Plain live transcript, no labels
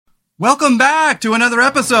Welcome back to another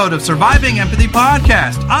episode of Surviving Empathy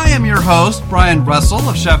Podcast. I am your host, Brian Russell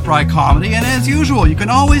of Chef Fry Comedy, and as usual, you can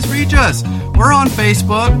always reach us. We're on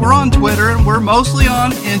Facebook, we're on Twitter, and we're mostly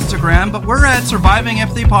on Instagram, but we're at Surviving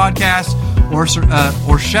Empathy Podcast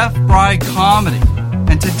or Chef Fry Comedy.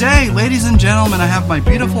 And today, ladies and gentlemen, I have my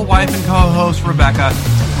beautiful wife and co-host, Rebecca,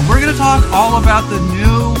 and we're going to talk all about the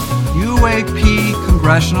new UAP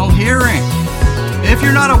Congressional hearing. If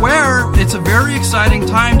you're not aware, it's a very exciting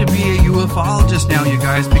time to be a ufologist now, you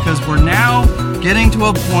guys, because we're now getting to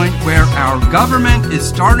a point where our government is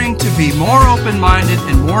starting to be more open-minded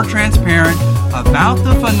and more transparent about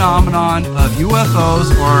the phenomenon of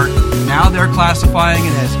UFOs, or now they're classifying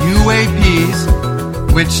it as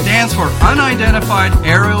UAPs, which stands for Unidentified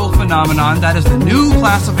Aerial Phenomenon. That is the new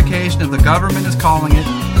classification that the government is calling it.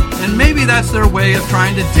 And maybe that's their way of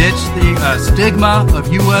trying to ditch the stigma of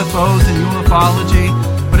UFOs and ufology.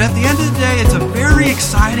 But at the end of the day, it's a very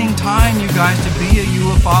exciting time, you guys, to be a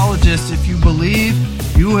ufologist. If you believe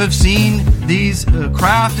you have seen these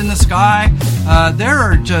craft in the sky, there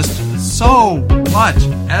are just so much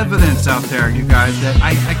evidence out there, you guys, that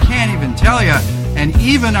I can't even tell you. And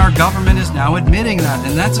even our government is now admitting that,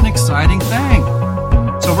 and that's an exciting thing.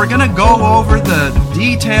 So we're going to go over the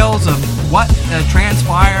details of what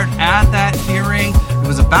transpired at that hearing. It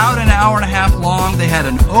was about an hour and a half long. They had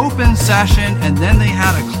an open session, and then they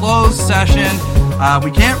had a closed session.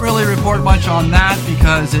 We can't really report much on that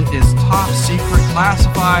because it is top secret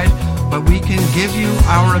classified, but we can give you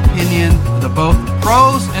our opinion, both the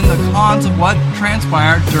pros and the cons of what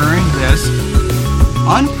transpired during this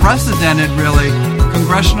unprecedented, really,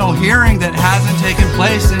 congressional hearing that hasn't taken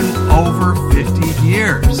place in over 50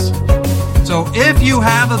 years. So if you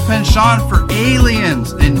have a penchant for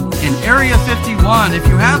aliens in Area 51, if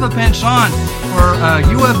you have a penchant for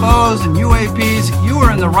UFOs and UAPs, you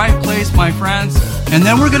are in the right place, my friends. And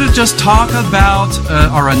then we're going to just talk about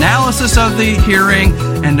our analysis of the hearing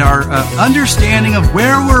and our understanding of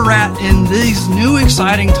where we're at in these new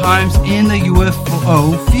exciting times in the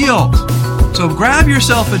UFO field. So grab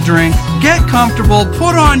yourself a drink, get comfortable,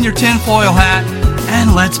 put on your tinfoil hat,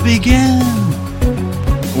 and let's begin.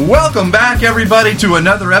 Welcome back, everybody, to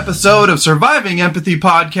another episode of Surviving Empathy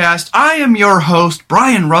Podcast. I am your host,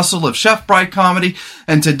 Brian Russell of Chef Fry Comedy,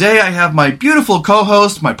 and today I have my beautiful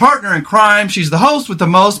co-host, my partner in crime. She's the host with the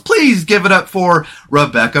most. Please give it up for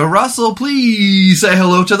Rebecca Russell. Please say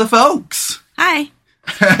hello to the folks. Hi.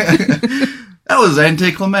 That was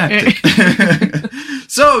anticlimactic.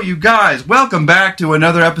 So, you guys, welcome back to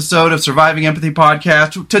another episode of Surviving Empathy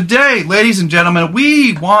Podcast. Today, ladies and gentlemen,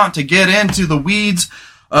 we want to get into the weeds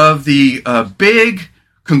of the big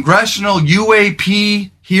Congressional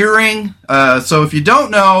UAP hearing. So, if you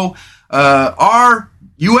don't know, our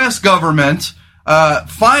U.S. government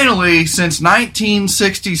finally, since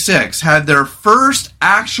 1966, had their first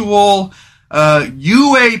actual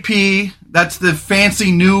UAP. That's the fancy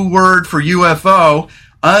new word for UFO,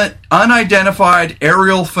 Unidentified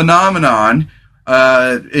Aerial Phenomenon.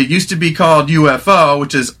 It used to be called UFO,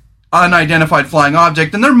 which is Unidentified Flying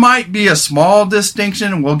Object, and there might be a small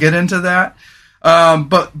distinction, and we'll get into that.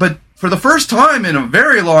 But for the first time in a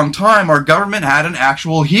very long time, our government had an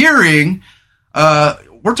actual hearing.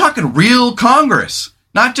 We're talking real Congress,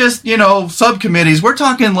 not just, subcommittees. We're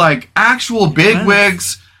talking like actual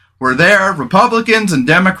bigwigs. Were there, Republicans and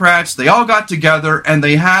Democrats, they all got together and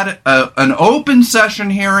they had an open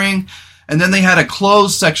session hearing, and then they had a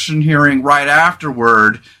closed session hearing right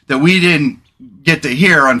afterward that we didn't get to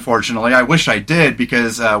hear, unfortunately. I wish I did,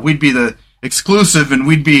 because we'd be the exclusive and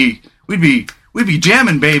we'd be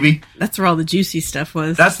jamming, baby. That's where all the juicy stuff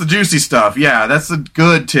was. That's the juicy stuff, yeah, that's the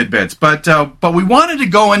good tidbits. But we wanted to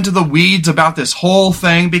go into the weeds about this whole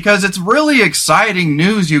thing because it's really exciting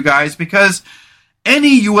news, you guys, because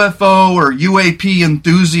any UFO or UAP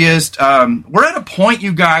enthusiast, we're at a point,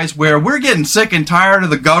 you guys, where we're getting sick and tired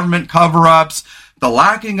of the government cover-ups, the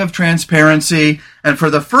lacking of transparency, and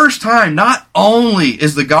for the first time, not only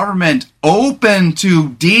is the government open to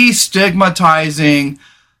destigmatizing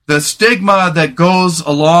the stigma that goes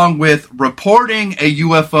along with reporting a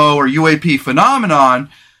UFO or UAP phenomenon,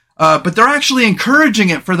 but they're actually encouraging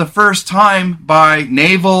it for the first time by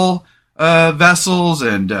naval vessels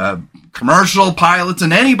and commercial pilots,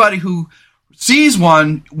 and anybody who sees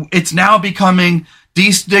one. It's now becoming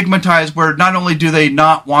destigmatized, where not only do they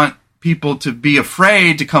not want people to be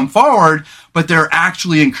afraid to come forward, but they're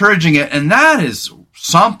actually encouraging it, and that is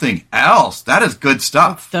something else. That is good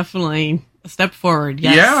stuff. It's definitely a step forward,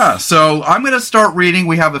 yes. Yeah, so I'm going to start reading.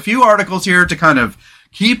 We have a few articles here to kind of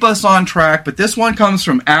keep us on track, but this one comes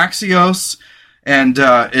from Axios, and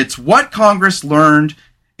it's what Congress learned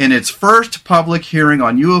in its first public hearing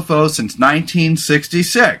on UFOs since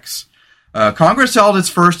 1966. Congress held its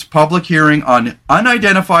first public hearing on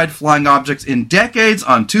unidentified flying objects in decades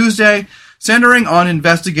on Tuesday, centering on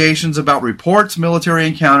investigations about reports military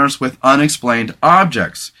encounters with unexplained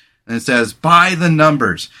objects. And it says, by the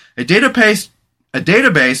numbers. A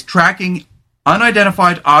database tracking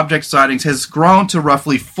unidentified object sightings has grown to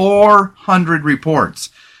roughly 400 reports.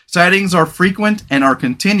 Sightings are frequent and are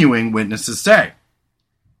continuing, witnesses say.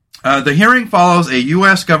 The hearing follows a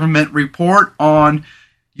U.S. government report on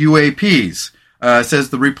UAPs. Says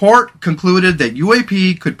the report concluded that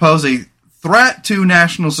UAP could pose a threat to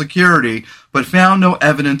national security, but found no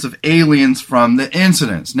evidence of aliens from the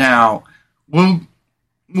incidents. Now, we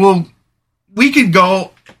could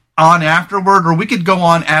go on afterward, or we could go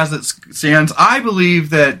on as it stands. I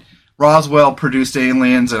believe that Roswell produced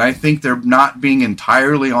aliens, and I think they're not being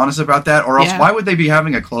entirely honest about that, or else why would they be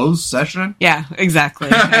having a closed session? Yeah, exactly.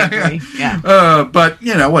 I agree. Yeah. But,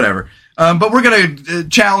 whatever. But we're going to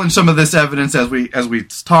challenge some of this evidence as we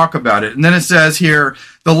talk about it. And then it says here,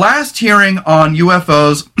 the last hearing on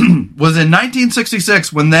UFOs was in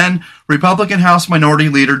 1966 when then Republican House Minority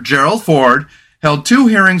Leader Gerald Ford held 2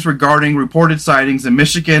 hearings regarding reported sightings in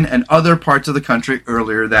Michigan and other parts of the country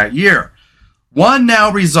earlier that year. One now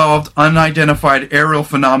resolved unidentified aerial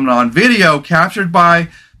phenomenon video captured by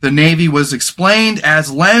the Navy was explained as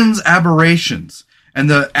lens aberrations and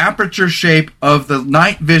the aperture shape of the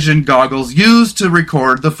night vision goggles used to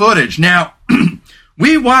record the footage. Now,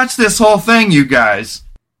 we watched this whole thing, you guys,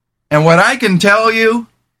 and what I can tell you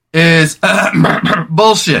is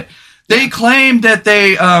bullshit. They claimed that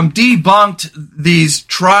they debunked these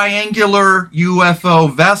triangular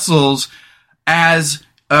UFO vessels as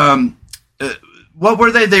what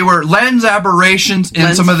were they? They were lens aberrations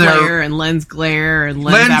in some of their lens glare and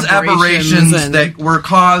lens aberrations that were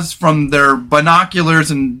caused from their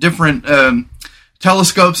binoculars and different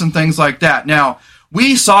telescopes and things like that. Now,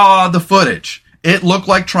 we saw the footage. It looked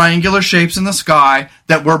like triangular shapes in the sky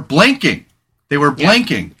that were blinking. They were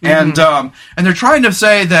blinking, and they're trying to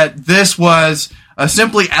say that this was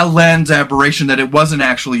simply a lens aberration, that it wasn't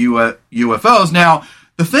actually UFOs. Now,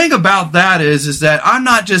 the thing about that is that I'm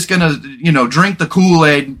not just going to, drink the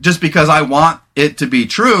Kool-Aid just because I want it to be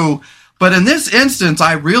true. But in this instance,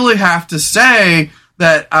 I really have to say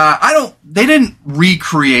that they didn't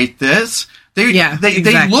recreate this. They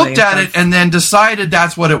looked at it and then decided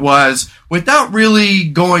that's what it was without really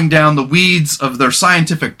going down the weeds of their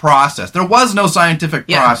scientific process. There was no scientific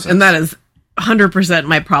process. And that is 100%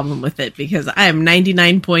 my problem with it, because I am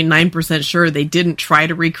 99.9% sure they didn't try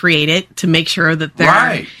to recreate it to make sure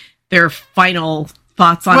that their final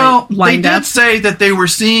thoughts on it lined up. They did say that they were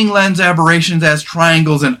seeing lens aberrations as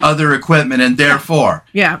triangles and other equipment, and therefore.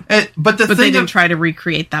 Yeah. But they didn't try to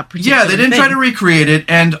recreate that particular they didn't try to recreate it,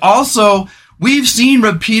 and also we've seen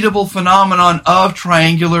repeatable phenomenon of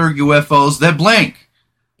triangular UFOs that blink.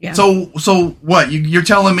 Yeah. So what? You're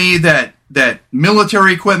telling me that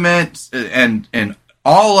military equipment and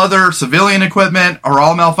all other civilian equipment are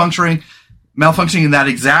all malfunctioning in that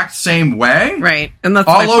exact same way? Right. And that's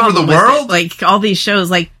all over the world? Like, all these shows,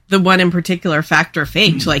 like the one in particular, Fact or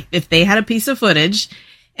Faked, like, if they had a piece of footage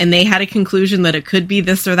and they had a conclusion that it could be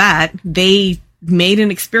this or that, they made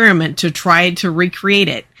an experiment to try to recreate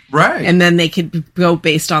it. Right. And then they could go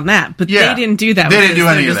based on that. But they didn't do that. They didn't do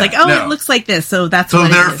any of that. They're just like, it looks like this, so that's what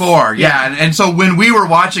it is. So therefore, And so when we were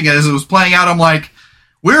watching it, as it was playing out, I'm like,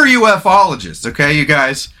 we're UFOlogists, okay, you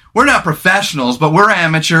guys? We're not professionals, but we're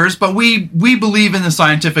amateurs, but we believe in the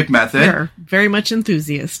scientific method. We're very much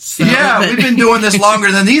enthusiasts. So we've been doing this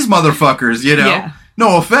longer than these motherfuckers, Yeah.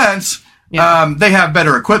 No offense. Yeah. They have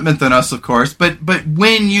better equipment than us, of course, but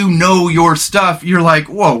when you know your stuff, you're like,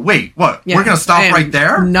 whoa, wait, what? Yeah. We're going to stop right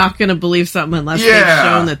there? I'm not going to believe something unless they've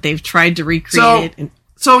shown that they've tried to recreate it.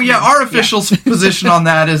 Our official position on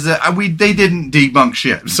that is that they didn't debunk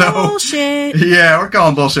shit. So, bullshit. Yeah, we're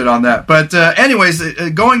calling bullshit on that. But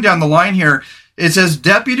anyways, going down the line here, it says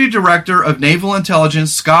Deputy Director of Naval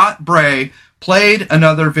Intelligence Scott Bray played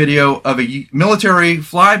another video of a military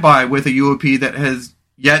flyby with a UAP that has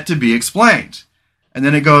yet to be explained. And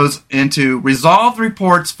then it goes into resolved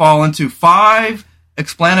reports fall into 5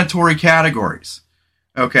 explanatory categories.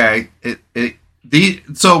 Okay.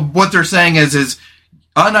 So what they're saying is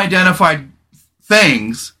unidentified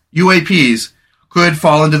things, UAPs, could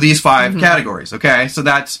fall into these 5 categories. Okay. So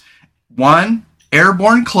that's 1,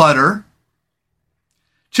 airborne clutter.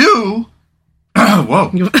 2,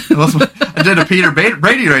 whoa, I did a Peter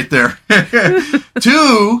Brady right there.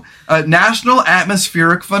 2, national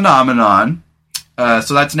atmospheric phenomenon.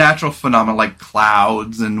 So that's natural phenomenon like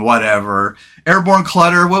clouds and whatever. Airborne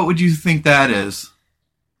clutter, what would you think that is?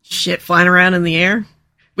 shit flying around in the air,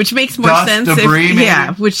 which makes more Dust, sense. debris, maybe?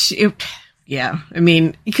 I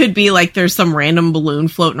mean, it could be like there's some random balloon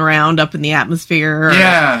floating around up in the atmosphere. Or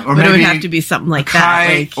but maybe it would have to be something like kite,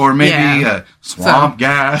 that. Like, or maybe swamp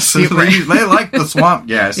gas. They like the swamp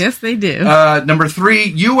gas. Yes, they do. Number 3,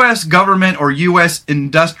 U.S. government or U.S.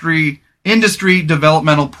 industry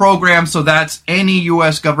developmental program. So that's any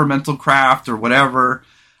U.S. governmental craft or whatever.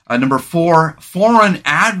 Number 4, foreign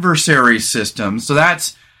adversary systems. So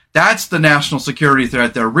that's the national security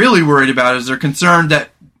threat they're really worried about. Is they're concerned that,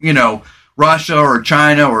 Russia or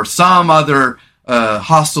China or some other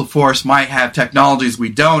hostile force might have technologies we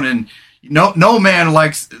don't, and no man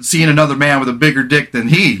likes seeing another man with a bigger dick than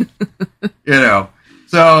he.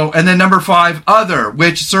 So, and then number 5, other,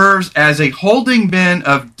 which serves as a holding bin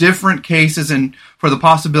of different cases and for the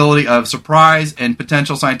possibility of surprise and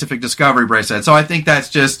potential scientific discovery, Bryce said. So I think that's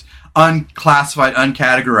just unclassified,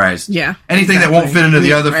 uncategorized. Yeah. Anything that won't fit into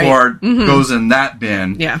the other 4 goes in that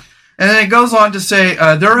bin. Yeah. And then it goes on to say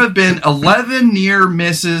there have been 11 near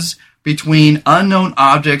misses between unknown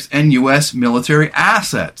objects and U.S. military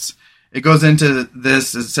assets. It goes into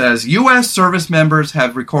this. It says, U.S. service members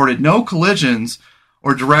have recorded no collisions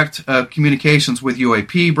or direct communications with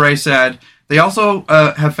UAP, Bray said. They also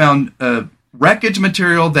have found wreckage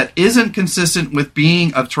material that isn't consistent with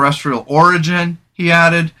being of terrestrial origin, he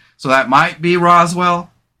added. So that might be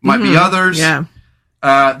Roswell, might be others. Yeah.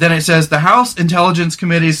 Then it says the House Intelligence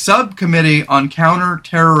Committee's Subcommittee on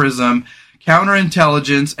Counterterrorism,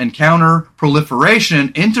 Counterintelligence, and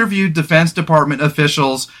Counterproliferation interviewed Defense Department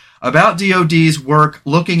officials about DoD's work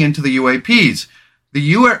looking into the UAPs.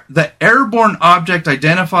 The airborne object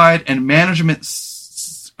identified and management...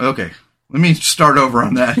 Okay, let me start over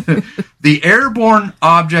on that. The airborne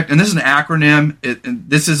object, and this is an acronym,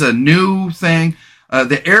 this is a new thing...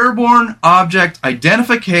 the Airborne Object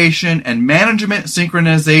Identification and Management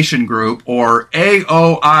Synchronization Group, or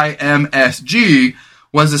AOIMSG,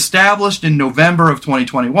 was established in November of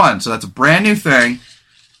 2021. So that's a brand new thing.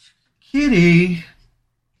 Kitty.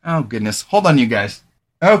 Oh, goodness. Hold on, you guys.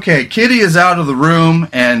 Okay, Kitty is out of the room,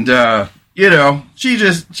 and,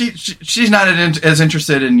 she's not as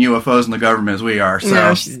interested in UFOs and the government as we are. So.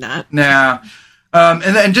 No, she's not. Nah. And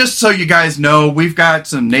then just so you guys know, we've got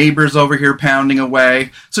some neighbors over here pounding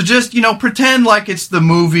away. So just, pretend like it's the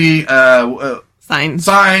movie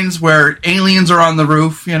Signs where aliens are on the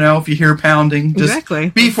roof, if you hear pounding. Just exactly.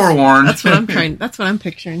 Be forewarned. That's what I'm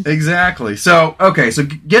picturing. Exactly. So, okay, so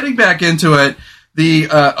getting back into it, the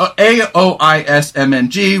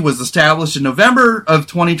AOISMNG was established in November of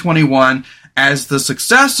 2021 as the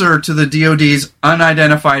successor to the DoD's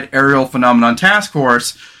Unidentified Aerial Phenomenon Task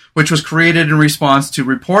Force, which was created in response to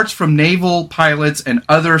reports from naval pilots and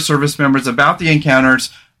other service members about the encounters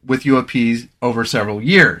with UAPs over several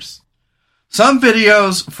years. Some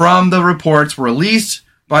videos from the reports were released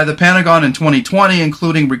by the Pentagon in 2020,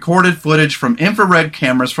 including recorded footage from infrared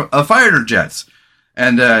cameras of fighter jets.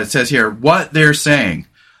 And it says here what they're saying.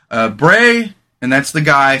 Bray, and that's the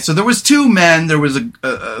guy. So there was 2 men. There was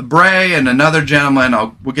a Bray and another gentleman.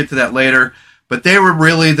 We'll get to that later. But they were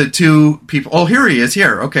really the 2 people. Oh, here he is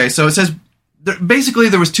here. Okay, so it says, basically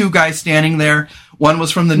there was 2 guys standing there. One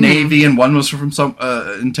was from the Navy and one was from some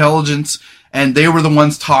intelligence. And they were the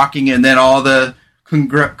ones talking, and then all the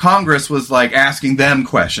Congress was like asking them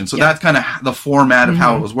questions. So that's kind of the format of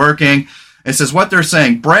how it was working. It says what they're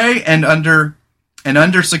saying. Bray and under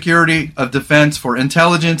Secretary of Defense for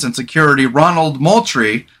Intelligence and Security, Ronald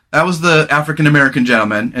Moultrie, that was the African-American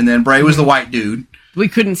gentleman. And then Bray was the white dude. We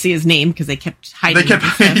couldn't see his name because they kept hiding.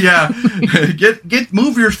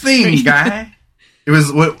 Move your thing, guy. It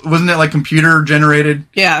wasn't it like computer generated?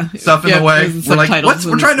 Stuff in the way. We're like,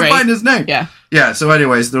 we're trying to find his name. Yeah. So,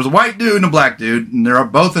 anyways, there's a white dude and a black dude, and they're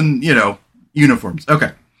both in uniforms.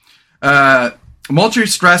 Okay. Moultrie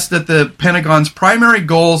stressed that the Pentagon's primary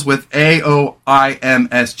goals with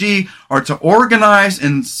AOIMSG are to organize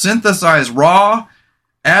and synthesize raw,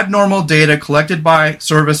 abnormal data collected by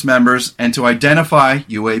service members and to identify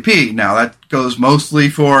UAP. Now, that goes mostly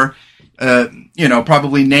for,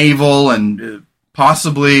 probably naval and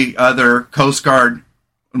possibly other Coast Guard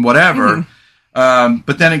and whatever.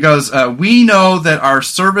 But then it goes, we know that our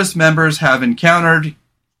service members have encountered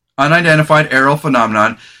unidentified aerial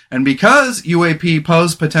phenomenon, and because UAP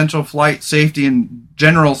pose potential flight safety and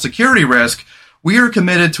general security risk, we are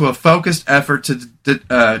committed to a focused effort to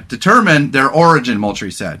determine their origin,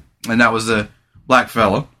 Moultrie said. And that was a black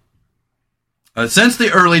fellow. Since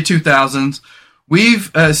the early 2000s,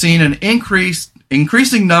 we've seen an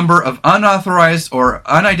increasing number of unauthorized or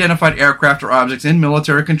unidentified aircraft or objects in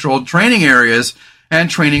military-controlled training areas and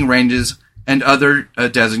training ranges and other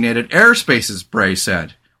designated airspaces, Bray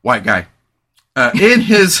said. white guy. In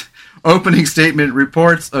his opening statement,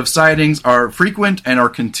 reports of sightings are frequent and are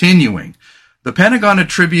continuing. The Pentagon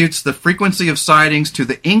attributes the frequency of sightings to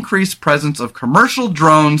the increased presence of commercial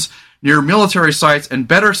drones near military sites and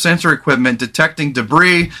better sensor equipment detecting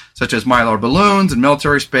debris, such as Mylar balloons and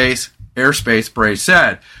military airspace, Bray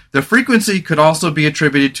said. The frequency could also be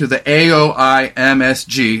attributed to the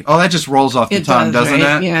AOIMSG. Oh, that just rolls off the tongue, doesn't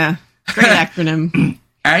it? Yeah. Great acronym.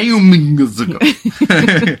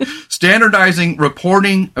 Standardizing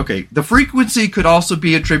reporting. Okay, the frequency could also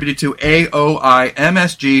be attributed to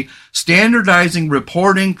AOIMSG, standardizing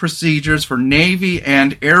reporting procedures for Navy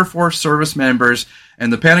and Air Force service members,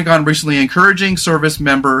 and the Pentagon recently encouraging service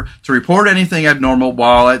member to report anything abnormal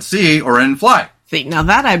while at sea or in flight. See, now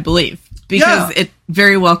that I believe, because it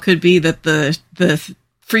very well could be that the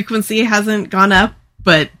frequency hasn't gone up,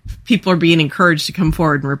 but people are being encouraged to come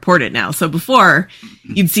forward and report it now. So before,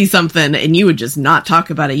 you'd see something and you would just not talk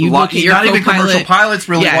about it. You'd look at your not co-pilot. Even commercial pilots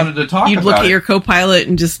really wanted to talk about it. You'd look at your co-pilot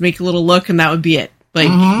and just make a little look, and that would be it.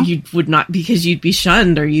 Like, you would not, because you'd be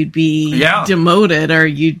shunned, or you'd be demoted, or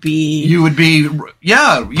you would be, you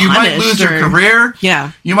might lose your career.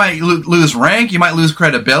 Yeah. You might lose rank. You might lose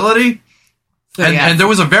credibility. So, and there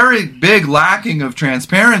was a very big lacking of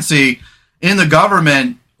transparency in the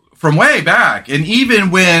government from way back. And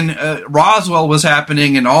even when Roswell was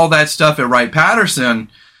happening and all that stuff at Wright-Patterson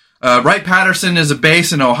is a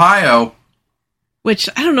base in Ohio. Which,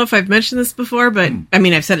 I don't know if I've mentioned this before, but, I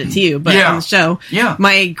mean, I've said it to you, but on the show. Yeah.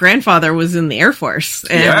 My grandfather was in the Air Force,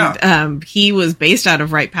 and he was based out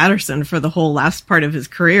of Wright-Patterson for the whole last part of his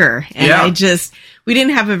career. And we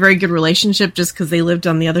didn't have a very good relationship just because they lived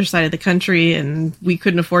on the other side of the country, and we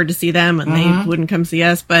couldn't afford to see them, and they wouldn't come see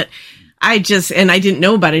us. But I didn't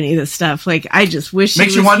know about any of this stuff. Like, I just wish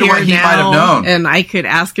Makes he was you wonder here what he now, might have known. and I could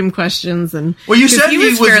ask him questions. And well, you said he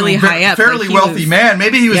was fairly high up, fairly wealthy man.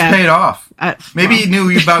 Maybe he was paid off. Maybe he knew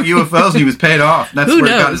about UFOs and he was paid off. That's who where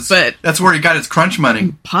knows? That's where he got his crunch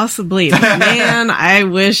money. Possibly. But man, I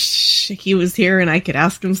wish he was here and I could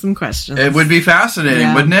ask him some questions. It would be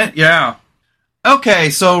fascinating, wouldn't it? Yeah. Okay,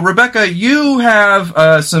 so Rebecca, you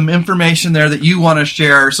have some information there that you want to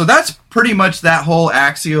share. So that's pretty much that whole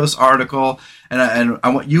Axios article, and I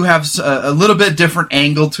want you have a little bit different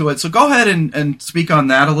angle to it. So go ahead and speak on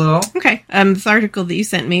that a little. Okay, this article that you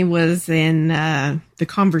sent me was in The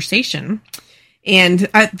Conversation, and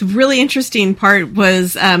the really interesting part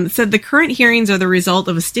was said the current hearings are the result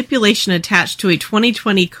of a stipulation attached to a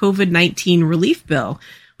 2020 COVID-19 relief bill,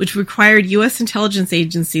 which required U.S. intelligence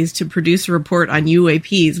agencies to produce a report on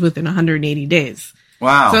UAPs within 180 days.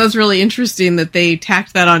 Wow. So it was really interesting that they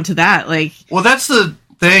tacked that onto that. Well, that's the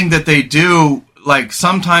thing that they do. Like,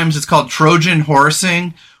 sometimes it's called Trojan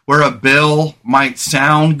horsing, where a bill might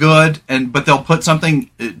sound good, but they'll put something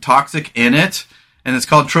toxic in it, and it's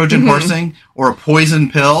called Trojan horsing, or a poison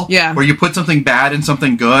pill, where you put something bad in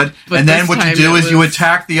something good, but and then what you do is you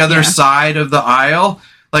attack the other side of the aisle.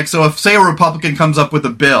 Like, so if, say, a Republican comes up with a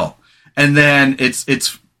bill, and then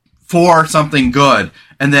it's for something good,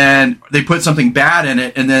 and then they put something bad in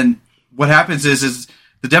it, and then what happens is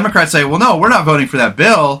the Democrats say, well, no, we're not voting for that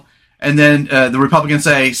bill, and then the Republicans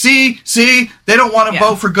say, see, they don't want to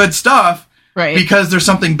vote for good stuff, because there's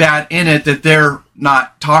something bad in it that they're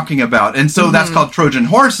not talking about. And so that's called Trojan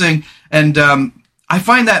horsing, and I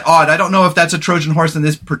find that odd. I don't know if that's a Trojan horse in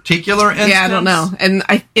this particular instance. Yeah, I don't know. And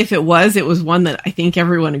if it was one that I think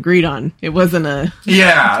everyone agreed on. It wasn't a...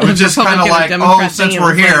 Yeah, it was just kind of like, since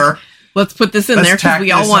we're here... Let's put this in there because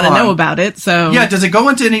we all want to know about it. So yeah, does it go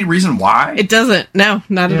into any reason why? It doesn't. No,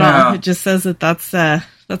 not at all. It just says that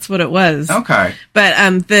that's what it was. Okay. But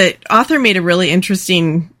the author made a really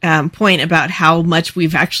interesting point about how much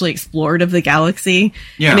we've actually explored of the galaxy.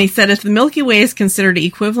 Yeah. And he said, if the Milky Way is considered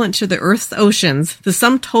equivalent to the Earth's oceans, the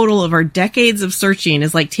sum total of our decades of searching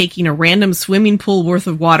is like taking a random swimming pool worth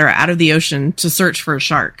of water out of the ocean to search for a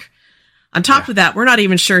shark. On top of that, we're not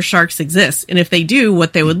even sure sharks exist, and if they do,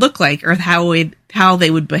 what they would look like or how they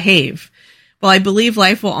would behave. While I believe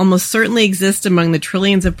life will almost certainly exist among the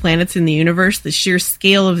trillions of planets in the universe, the sheer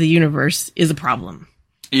scale of the universe is a problem.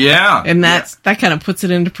 Yeah. And that kind of puts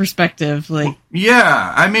it into perspective.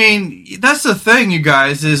 Yeah, I mean, that's the thing, you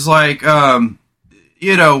guys, is like, the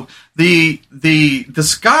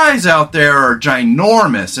skies out there are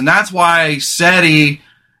ginormous, and that's why SETI...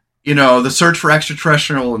 the search for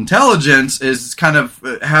extraterrestrial intelligence is kind of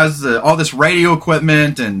has all this radio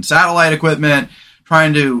equipment and satellite equipment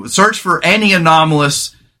trying to search for any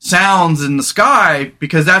anomalous sounds in the sky,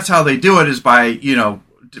 because that's how they do it, is by,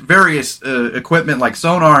 various equipment like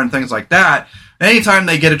sonar and things like that. Anytime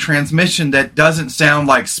they get a transmission that doesn't sound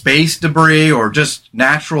like space debris or just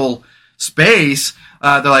natural space,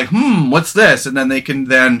 they're like, what's this? And then they can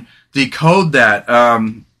then decode that.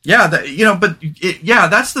 That's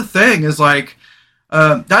the thing is like,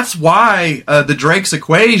 that's why the Drake's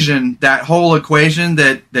equation, that whole equation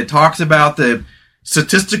that talks about the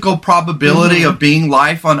statistical probability of being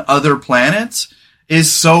life on other planets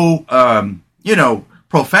is so,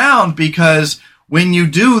 profound, because when you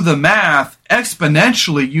do the math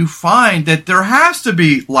exponentially, you find that there has to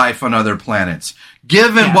be life on other planets,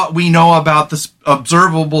 given what we know about the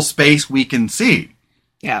observable space we can see.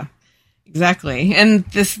 Yeah, exactly. And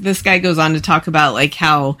this guy goes on to talk about like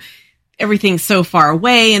how everything's so far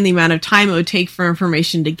away and the amount of time it would take for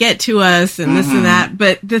information to get to us and this and that.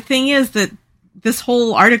 But the thing is that this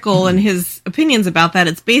whole article and his opinions about that,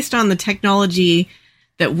 it's based on the technology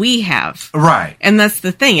that we have. Right. And that's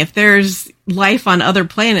the thing. If there's life on other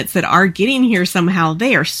planets that are getting here somehow,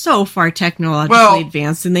 they are so far technologically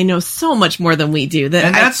advanced and they know so much more than we do.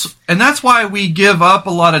 That's why we give up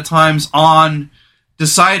a lot of times on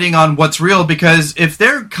deciding on what's real, because if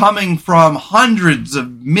they're coming from hundreds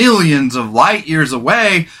of millions of light years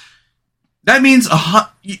away, that means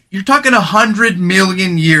you're talking 100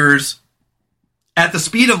 million years at the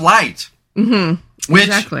speed of light. Mm-hmm.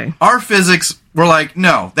 Which our physics were like,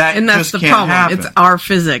 no, that and that's just the can't problem. happen. It's our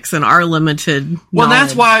physics and our limited knowledge.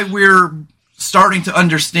 That's why we're starting to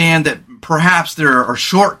understand that perhaps there are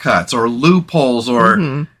shortcuts or loopholes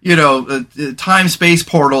or, time-space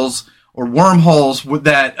portals or wormholes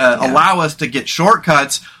that allow us to get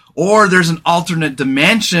shortcuts, or there's an alternate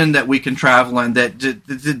dimension that we can travel in that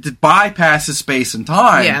bypasses space and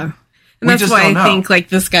time. Yeah. And that's why I think, like,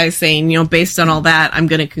 this guy's saying, based on all that, I'm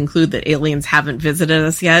going to conclude that aliens haven't visited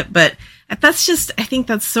us yet. But that's just, I think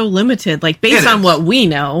that's so limited. Like, based on what we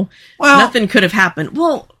know, nothing could have happened.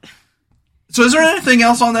 Well, so is there anything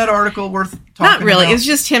else on that article worth talking about? Not really. It's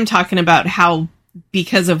just him talking about how,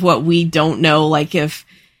 because of what we don't know, like, so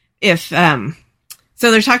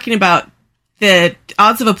they're talking about the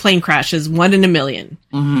odds of a plane crash is 1 in a million.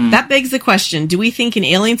 Mm-hmm. That begs the question, do we think an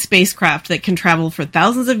alien spacecraft that can travel for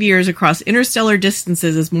thousands of years across interstellar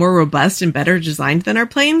distances is more robust and better designed than our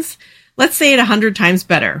planes? Let's say it 100 times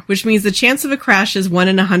better, which means the chance of a crash is 1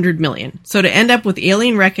 in 100 million. So to end up with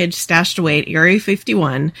alien wreckage stashed away at Area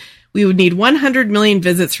 51, we would need 100 million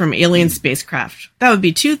visits from alien spacecraft. That would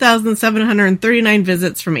be 2,739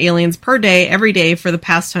 visits from aliens per day, every day for the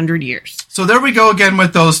past 100 years. So there we go again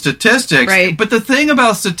with those statistics. Right. But the thing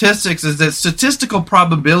about statistics is that statistical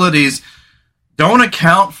probabilities don't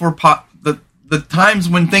account for the times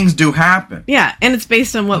when things do happen. Yeah, and it's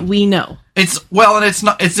based on what we know. It's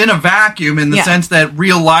in a vacuum in the sense that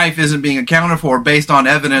real life isn't being accounted for based on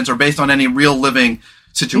evidence or based on any real living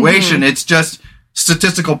situation. Mm-hmm. It's just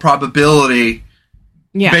statistical probability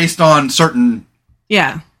based on certain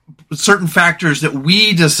factors that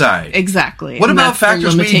we decide. Exactly. What about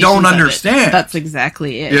factors we don't understand? That's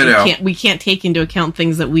exactly it. We can't take into account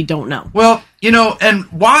things that we don't know. Well,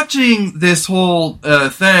 and watching this whole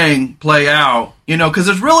thing play out, because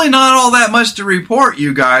there's really not all that much to report,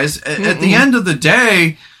 you guys. At the end of the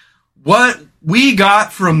day, what we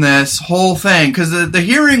got from this whole thing, because the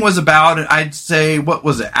hearing was about, I'd say, what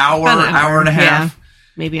was it, hour and a half? Yeah.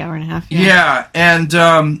 Maybe hour and a half, Yeah, and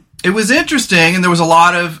it was interesting, and there was a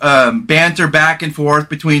lot of banter back and forth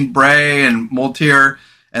between Bray and Moultier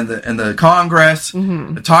and the Congress,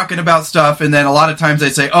 talking about stuff, and then a lot of times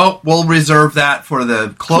they say, oh, we'll reserve that for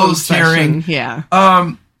the closed hearing. Yeah.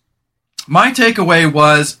 My takeaway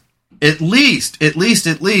was, at least,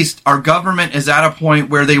 our government is at a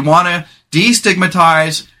point where they want to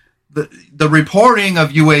destigmatize the reporting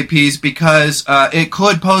of UAPs because it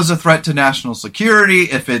could pose a threat to national security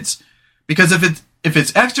if it's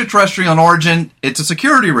extraterrestrial in origin, it's a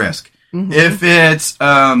security risk. Mm-hmm. If it's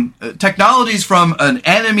technologies from an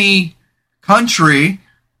enemy country,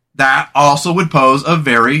 that also would pose a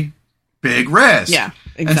very big risk. Yeah,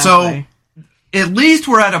 exactly. And so at least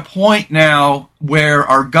we're at a point now where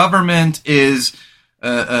our government is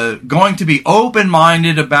going to be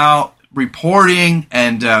open-minded about reporting,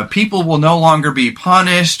 and people will no longer be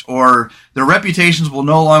punished, or their reputations will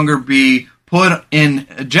no longer be put in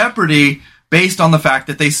jeopardy based on the fact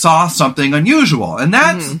that they saw something unusual. And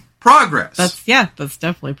that's progress. That's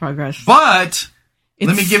definitely progress. But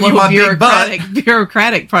let me give you my big but.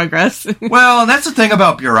 Bureaucratic progress. Well, that's the thing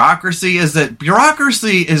about bureaucracy, is that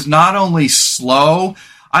bureaucracy is not only slow.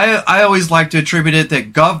 I always like to attribute it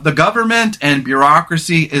that the government and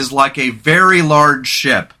bureaucracy is like a very large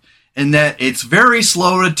ship, in that it's very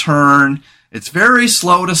slow to turn, it's very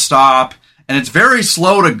slow to stop, and it's very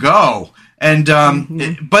slow to go. And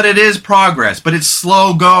but it is progress, but it's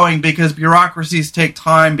slow going because bureaucracies take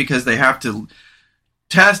time, because they have to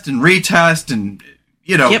test and retest and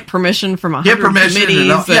get permission from 100 committees. You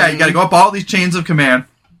got to go up all these chains of command.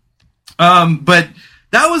 But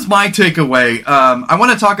that was my takeaway. I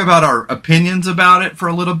want to talk about our opinions about it for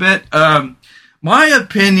a little bit. My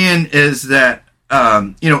opinion is that,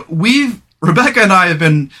 Rebecca and I have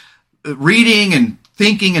been reading and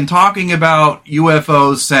thinking and talking about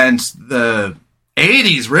UFOs since the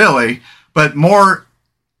 80s, really, but more,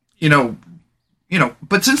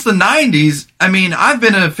 but since the 90s, I mean, I've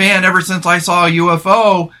been a fan ever since I saw a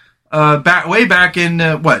UFO way back in,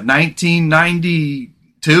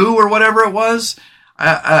 1992 or whatever it was.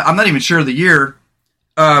 I'm not even sure of the year,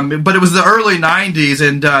 but it was the early 90s,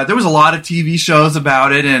 and there was a lot of TV shows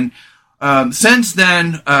about it, and since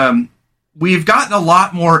then, we've gotten a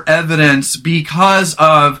lot more evidence because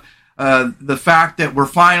of the fact that we're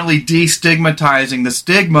finally destigmatizing the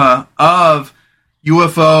stigma of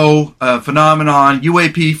UFO phenomenon,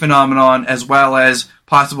 UAP phenomenon, as well as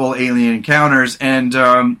possible alien encounters. And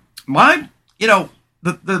the big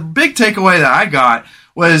takeaway that I got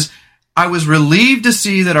was I was relieved to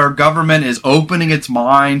see that our government is opening its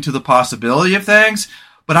mind to the possibility of things.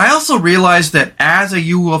 But I also realized that as a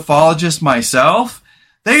ufologist myself,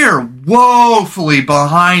 they are woefully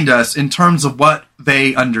behind us in terms of what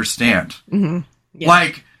they understand. Mm-hmm. Yeah.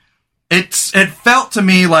 Like, it felt to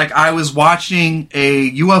me like I was watching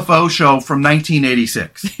a UFO show from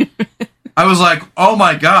 1986. I was like, oh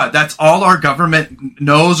my God, that's all our government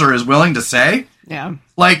knows or is willing to say? Yeah.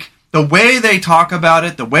 Like, the way they talk about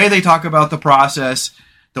it, the way they talk about the process,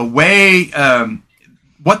 the way,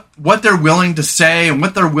 what they're willing to say and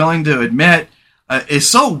what they're willing to admit is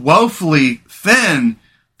so woefully thin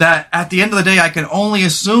that at the end of the day, I can only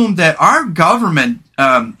assume that our government,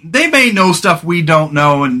 they may know stuff we don't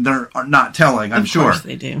know and they're not telling, I'm sure. Of course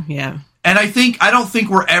they do, yeah. And I don't think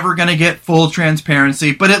we're ever going to get full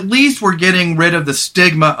transparency, but at least we're getting rid of the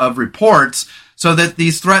stigma of reports so that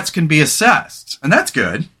these threats can be assessed. And that's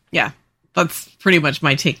good. Yeah, that's pretty much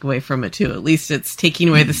my takeaway from it, too. At least it's taking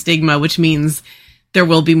away the stigma, which means there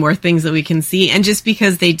will be more things that we can see. And just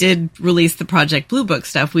because they did release the Project Blue Book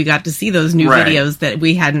stuff, we got to see those new videos that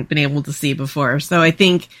we hadn't been able to see before. So I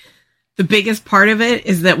think the biggest part of it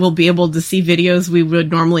is that we'll be able to see videos we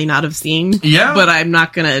would normally not have seen. Yeah. But I'm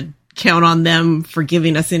not going to count on them for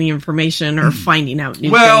giving us any information or finding out new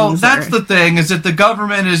things. Well, that's the thing, is that the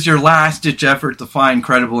government is your last-ditch effort to find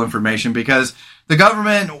credible information, because the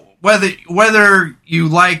government, whether you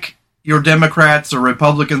like your Democrats or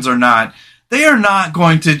Republicans or not, they are not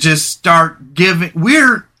going to just start giving...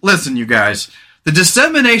 Listen, you guys, the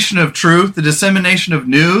dissemination of truth, the dissemination of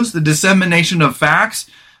news, the dissemination of facts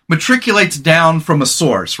matriculates down from a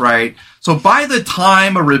source, right? So by the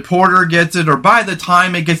time a reporter gets it, or by the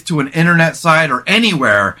time it gets to an internet site or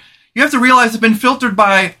anywhere, you have to realize it's been filtered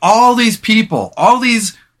by all these people, all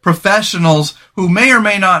these professionals who may or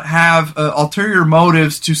may not have ulterior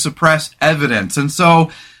motives to suppress evidence. And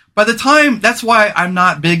so by the time, that's why I'm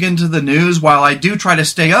not big into the news. While I do try to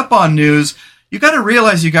stay up on news, you got to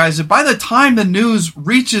realize, you guys, that by the time the news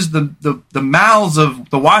reaches the mouths of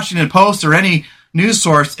the Washington Post or any news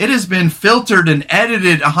source, it has been filtered and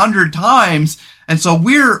edited 100 times. And so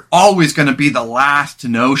we're always going to be the last to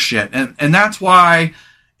know shit. And that's why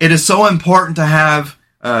it is so important to have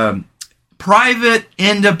private,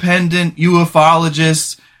 independent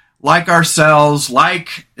ufologists like ourselves,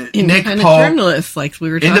 like Nick Pope. Journalists, like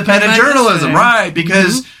we were talking independent about journalism, right?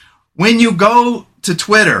 Because when you go to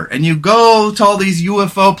Twitter and you go to all these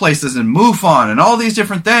UFO places and MUFON and all these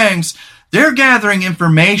different things, they're gathering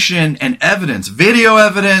information and evidence, video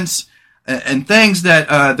evidence, and things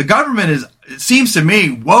that the government is, it seems to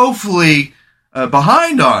me, woefully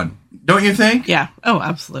behind on. Don't you think? Yeah. Oh,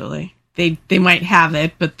 absolutely. They might have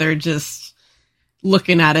it, but they're just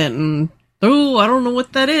looking at it and, oh, I don't know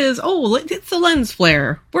what that is. Oh, it's a lens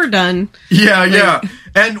flare. We're done. Yeah, yeah.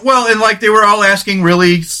 And they were all asking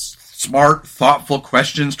really smart, thoughtful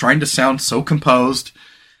questions, trying to sound so composed.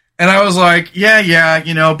 And I was like,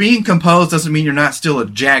 yeah, being composed doesn't mean you're not still a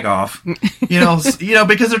jagoff,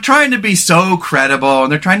 because they're trying to be so credible,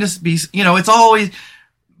 and they're trying to be, it's always,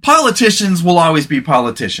 politicians will always be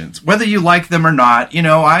politicians, whether you like them or not.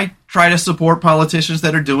 I try to support politicians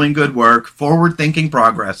that are doing good work, forward-thinking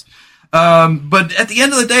progress. But at the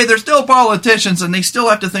end of the day, they're still politicians, and they still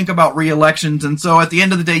have to think about re-elections. And so at the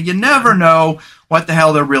end of the day, you never know what the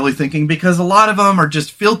hell they're really thinking, because a lot of them are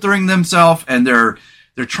just filtering themselves, and they're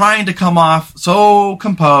trying to come off so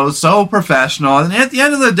composed, so professional. And at the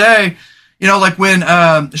end of the day, like when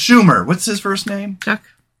Schumer, what's his first name?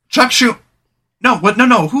 Chuck Schumer.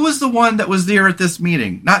 No. Who was the one that was there at this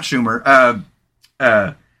meeting? Not Schumer.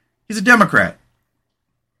 He's a Democrat.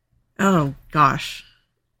 Oh, gosh.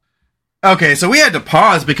 Okay, so we had to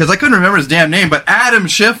pause because I couldn't remember his damn name, but Adam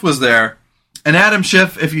Schiff was there. And Adam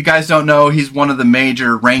Schiff, if you guys don't know, he's one of the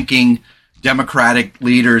major ranking Democratic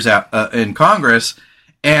leaders in Congress.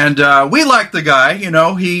 And we like the guy. You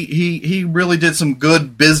know, he really did some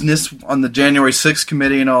good business on the January 6th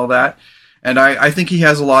committee and all that. And I think he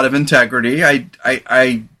has a lot of integrity.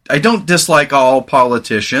 I don't dislike all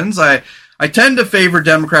politicians. I tend to favor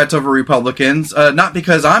Democrats over Republicans, not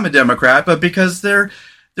because I'm a Democrat, but because they're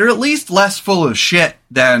at least less full of shit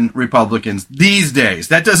than Republicans these days.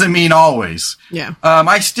 That doesn't mean always. Yeah.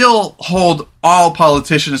 I still hold all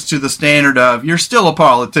politicians to the standard of, you're still a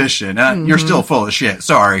politician. You're still full of shit.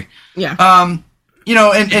 Sorry. Yeah. You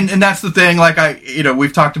know, and that's the thing. Like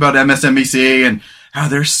we've talked about MSNBC and how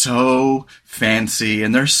they're so fancy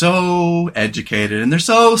and they're so educated and they're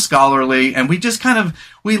so scholarly. And we just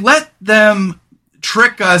we let them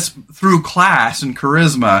trick us through class and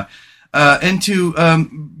charisma into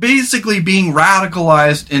basically being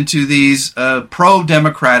radicalized into these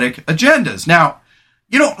pro-democratic agendas. Now,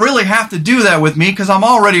 you don't really have to do that with me because I'm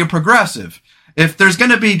already a progressive. If there's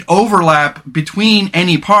going to be overlap between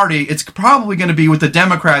any party, it's probably going to be with the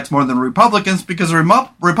Democrats more than Republicans because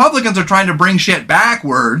Republicans are trying to bring shit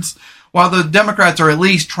backwards while the Democrats are at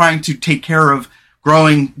least trying to take care of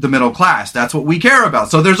growing the middle class. That's what we care about.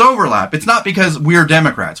 So there's overlap. It's not because we're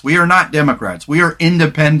Democrats. We are not Democrats. We are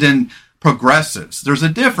independent progressives. There's a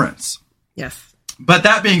difference. Yes. But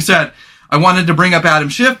that being said, I wanted to bring up Adam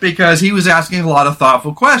Schiff because he was asking a lot of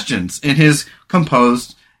thoughtful questions in his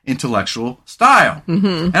composed intellectual style.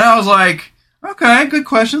 Mm-hmm. And I was like, okay, good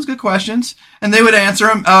questions. And they would answer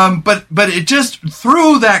them. But it just,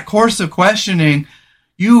 through that course of questioning,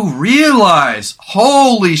 you realize,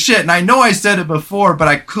 holy shit, and I know I said it before, but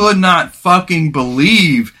I could not fucking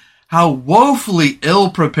believe how woefully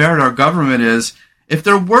ill-prepared our government is. If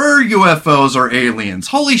there were UFOs or aliens,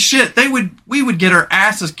 holy shit, we would get our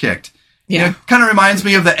asses kicked. Yeah. It kind of reminds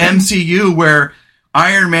me of the MCU where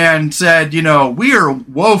Iron Man said, we are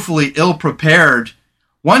woefully ill-prepared.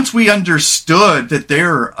 Once we understood that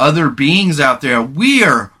there are other beings out there, we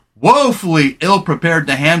are woefully ill-prepared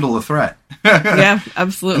to handle a threat. Yeah,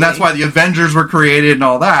 absolutely. And that's why the Avengers were created and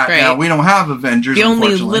all that. Right. Now, we don't have Avengers, The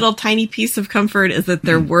only little tiny piece of comfort is that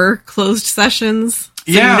there were closed sessions. So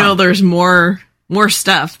yeah. There's more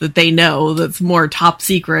stuff that they know that's more top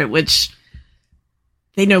secret, which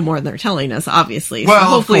they know more than they're telling us, obviously. Well, so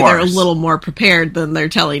hopefully of course. they're a little more prepared than they're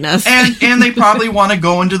telling us. And they probably want to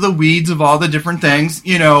go into the weeds of all the different things,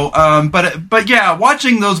 but yeah,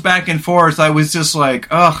 watching those back and forth, I was just like,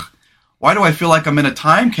 ugh, why do I feel like I'm in a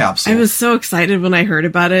time capsule? I was so excited when I heard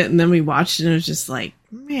about it, and then we watched it, and it was just like,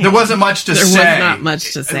 man. There wasn't much to say. There was not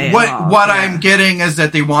much to say What at all. Yeah. I'm getting is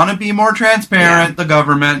that they want to be more transparent, the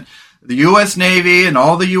government, the U.S. Navy, and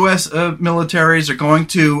all the U.S. militaries are going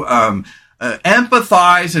to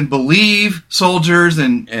empathize and believe soldiers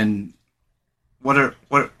and what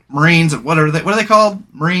Marines, what are they called?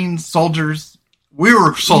 Marines, soldiers. We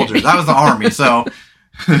were soldiers. That was the Army, so...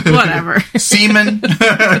 Whatever. Seamen.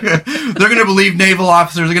 They're going to believe naval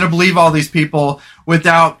officers. They're going to believe all these people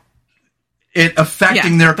without it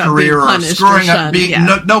affecting their career or screwing up,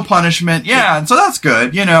 no punishment. Yeah, and so that's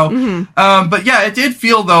good, Mm-hmm. But yeah, it did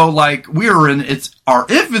feel, though, like we were in our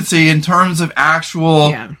infancy in terms of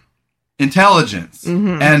actual intelligence.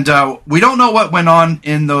 Mm-hmm. And we don't know what went on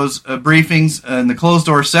in those briefings and the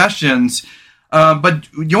closed-door sessions. But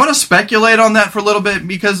you want to speculate on that for a little bit?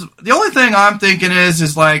 Because the only thing I'm thinking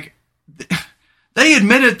is like, they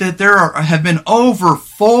admitted that there have been over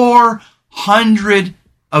 400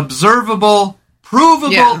 observable,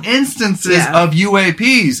 provable instances of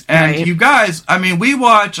UAPs. And you guys, I mean, we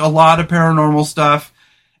watch a lot of paranormal stuff.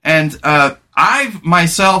 And I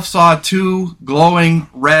myself saw 2 glowing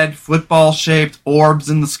red football-shaped orbs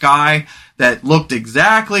in the sky that looked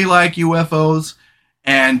exactly like UFOs.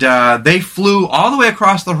 And they flew all the way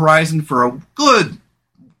across the horizon for a good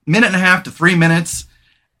 1.5 to 3 minutes.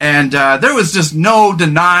 And there was just no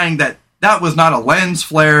denying that was not a lens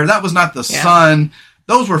flare. That was not the sun.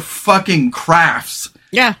 Those were fucking crafts.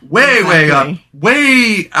 Yeah. Way up.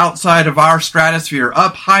 Way outside of our stratosphere.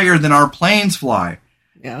 Up higher than our planes fly.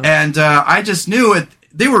 Yeah. And I just knew it.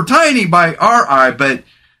 They were tiny by our eye, but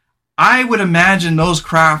I would imagine those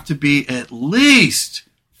craft to be at least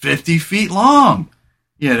 50 feet long.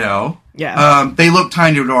 Yeah. They looked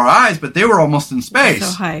tiny to our eyes, but they were almost in space.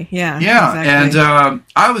 So high, yeah. Yeah, exactly. And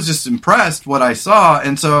I was just impressed what I saw,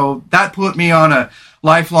 and so that put me on a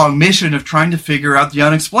lifelong mission of trying to figure out the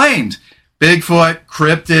unexplained. Bigfoot,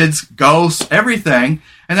 cryptids, ghosts, everything,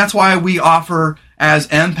 and that's why we offer as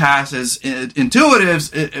empaths, as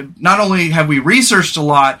intuitives, not only have we researched a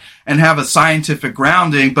lot and have a scientific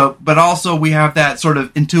grounding, but also we have that sort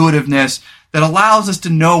of intuitiveness that allows us to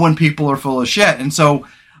know when people are full of shit. And so,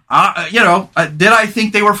 did I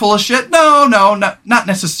think they were full of shit? No, not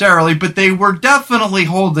necessarily, but they were definitely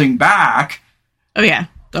holding back. Oh, yeah.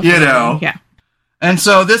 Definitely. Yeah. And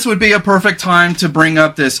so this would be a perfect time to bring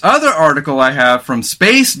up this other article I have from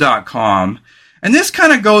space.com. And this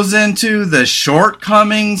kind of goes into the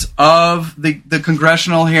shortcomings of the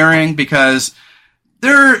congressional hearing, because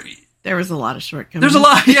there was a lot of shortcomings. There's a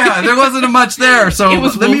lot, yeah, there wasn't much there. So it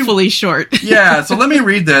was woefully short. Yeah, so let me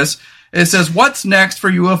read this. It says, what's next for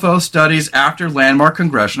UFO studies after landmark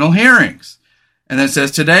congressional hearings? And then it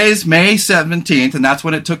says, today's May 17th, and that's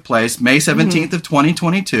when it took place, May 17th of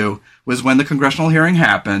 2022 was when the congressional hearing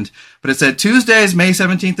happened. But it said Tuesday's May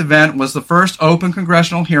 17th event was the first open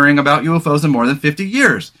congressional hearing about UFOs in more than 50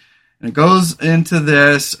 years. And it goes into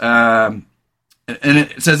this, and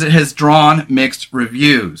it says it has drawn mixed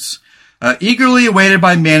reviews. Eagerly awaited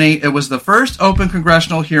by many, it was the first open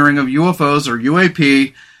congressional hearing of UFOs, or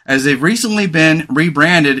UAP, as they've recently been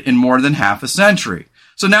rebranded in more than half a century.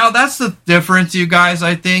 So now that's the difference, you guys,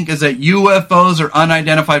 I think, is that UFOs are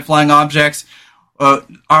unidentified flying objects.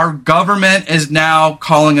 Our government is now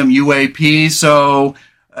calling them UAP, so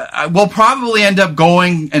we'll probably end up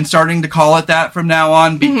going and starting to call it that from now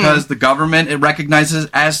on, because the government, it recognizes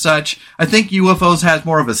as such. I think UFOs has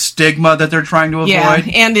more of a stigma that they're trying to avoid. Yeah,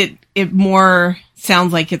 and it more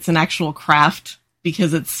sounds like it's an actual craft,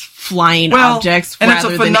 because it's flying objects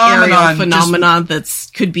rather than aerial phenomenon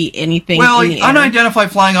that could be anything. Well, in the air.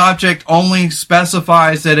 Unidentified flying object only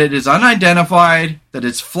specifies that it is unidentified, that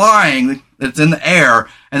it's flying, that it's in the air,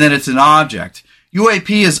 and that it's an object.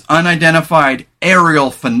 UAP is unidentified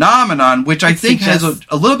aerial phenomenon, which I think has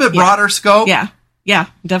a little bit broader scope. Yeah,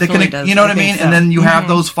 definitely does. You know what I mean? So. And then you have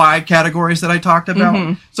those 5 categories that I talked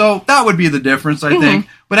about. So that would be the difference, I think.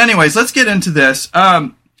 But anyways, let's get into this.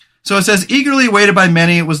 So it says, eagerly awaited by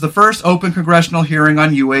many, it was the first open congressional hearing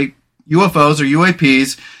on UFOs, or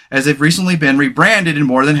UAPs, as they've recently been rebranded in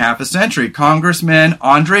more than half a century. Congressman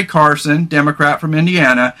Andre Carson, Democrat from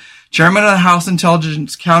Indiana, chairman of the House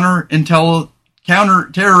Intelligence, Counterterrorism,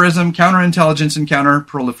 Counterintelligence, and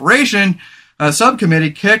Counterproliferation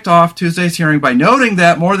Subcommittee, kicked off Tuesday's hearing by noting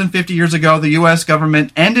that more than 50 years ago, the U.S.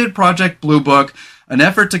 government ended Project Blue Book, an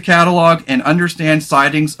effort to catalog and understand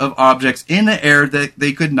sightings of objects in the air that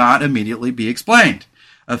they could not immediately be explained.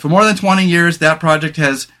 For more than 20 years, that project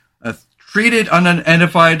has treated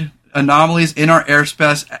unidentified anomalies in our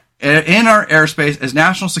airspace as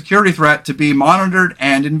national security threat to be monitored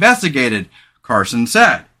and investigated, Carson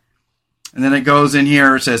said. And then it goes in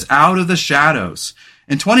here, it says, out of the shadows.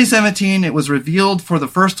 In 2017, it was revealed for the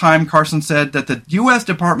first time, Carson said, that the U.S.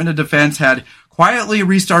 Department of Defense had quietly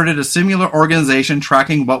restarted a similar organization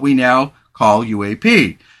tracking what we now call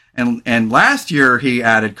UAP. And last year, he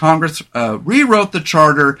added, Congress rewrote the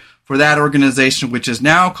charter for that organization, which is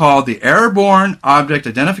now called the Airborne Object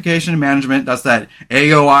Identification and Management. That's that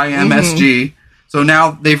AOIMSG. So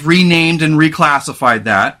now they've renamed and reclassified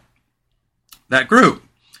that group.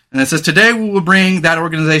 And it says, today we will bring that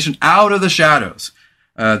organization out of the shadows.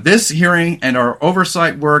 This hearing and our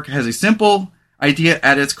oversight work has a simple idea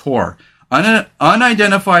at its core.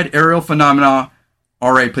 Unidentified aerial phenomena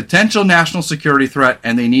are a potential national security threat,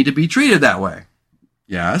 and they need to be treated that way.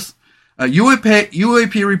 Yes.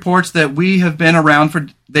 UAP reports that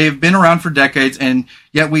they've been around for decades, and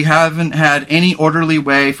yet we haven't had any orderly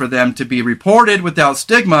way for them to be reported without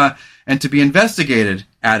stigma and to be investigated,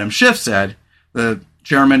 Adam Schiff said, the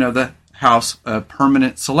chairman of the House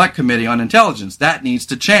Permanent Select Committee on Intelligence. That needs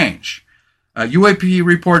to change. UAP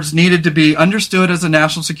reports needed to be understood as a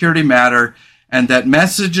national security matter, and that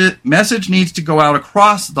message needs to go out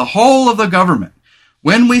across the whole of the government.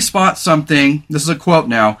 When we spot something, this is a quote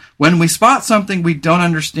now, when we spot something we don't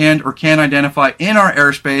understand or can't identify in our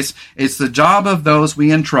airspace, it's the job of those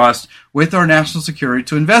we entrust with our national security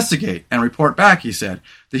to investigate and report back, he said.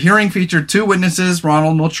 The hearing featured 2 witnesses,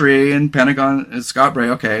 Ronald Moultrie and Pentagon Scott Bray.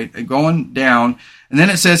 Okay, going down. And then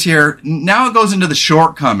it says here, now it goes into the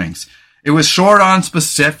shortcomings. It was short on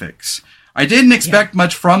specifics. I didn't expect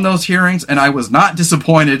much from those hearings, and I was not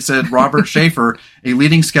disappointed, said Robert Schaefer, a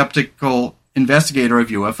leading skeptical investigator of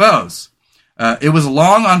UFOs. It was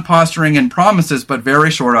long on posturing and promises, but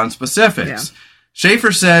very short on specifics. Yeah.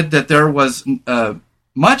 Schaefer said that there was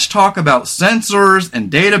much talk about sensors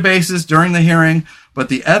and databases during the hearing, but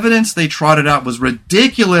the evidence they trotted out was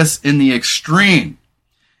ridiculous in the extreme.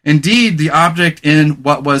 Indeed, the object in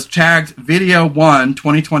what was tagged Video 1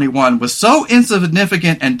 2021 was so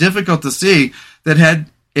insignificant and difficult to see that had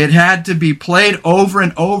it had to be played over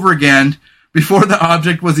and over again before the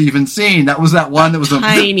object was even seen. That was that one that was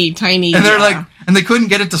tiny. And they're like, and they couldn't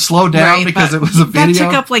get it to slow down because it was a video. That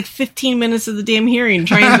took up like 15 minutes of the damn hearing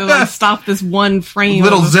trying to like stop this one frame.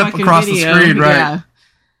 Little zip across video. The screen, right? Yeah.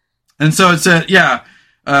 And so it said,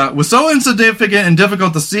 was so insignificant and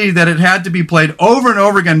difficult to see that it had to be played over and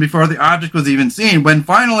over again before the object was even seen. When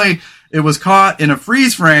finally it was caught in a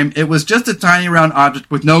freeze frame, it was just a tiny round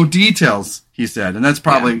object with no details, he said. And that's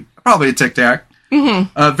probably a Tic Tac.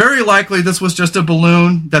 Mm-hmm. Very likely this was just a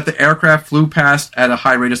balloon that the aircraft flew past at a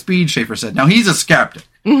high rate of speed, Schaefer said. Now, he's a skeptic.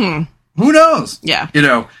 Mm-hmm. Who knows? Yeah.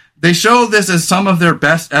 They show this as some of their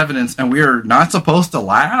best evidence, and we are not supposed to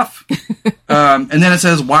laugh. And then it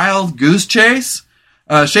says wild goose chase.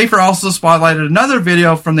 Schaefer also spotlighted another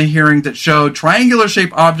video from the hearing that showed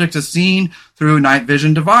triangular-shaped objects as seen through a night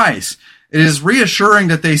vision device. It is reassuring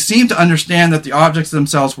that they seem to understand that the objects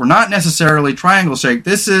themselves were not necessarily triangle-shaped.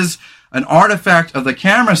 This is an artifact of the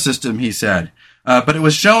camera system, he said. But it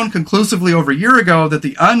was shown conclusively over a year ago that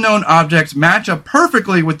the unknown objects match up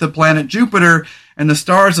perfectly with the planet Jupiter and the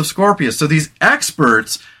stars of Scorpius. So these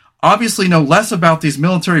experts obviously know less about these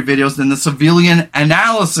military videos than the civilian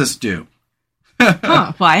analysis do.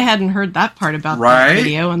 Well, I hadn't heard that part about that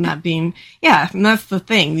video and that being, and that's the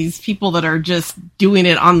thing. These people that are just doing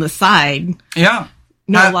it on the side, know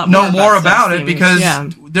a lot more about it because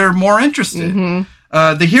they're more interested.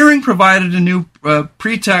 Mm-hmm. The hearing provided a new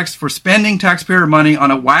pretext for spending taxpayer money on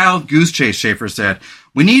a wild goose chase, Schaefer said.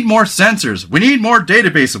 We need more sensors. We need more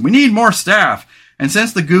databases. We need more staff. And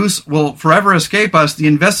since the goose will forever escape us, the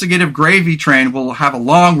investigative gravy train will have a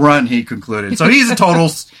long run, he concluded. So he's a total...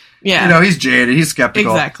 he's jaded. He's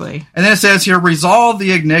skeptical. Exactly. And then it says here, resolve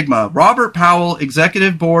the enigma. Robert Powell,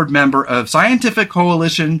 executive board member of Scientific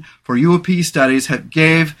Coalition for UAP Studies,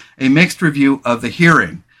 gave a mixed review of the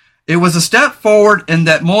hearing. It was a step forward in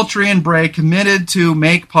that Moultrie and Bray committed to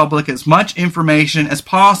make public as much information as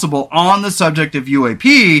possible on the subject of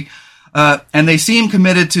UAP, and they seem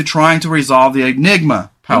committed to trying to resolve the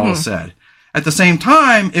enigma, Powell said. At the same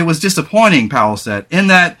time, it was disappointing, Powell said, in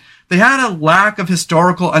that they had a lack of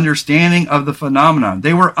historical understanding of the phenomenon.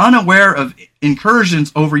 They were unaware of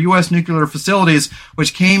incursions over U.S. nuclear facilities,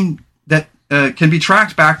 which can be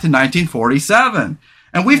tracked back to 1947.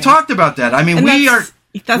 And we've talked about that. I mean,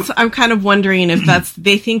 I'm kind of wondering if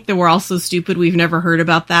they think that we're all so stupid we've never heard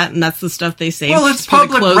about that, and that's the stuff they save for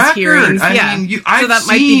the closed record. hearings. So that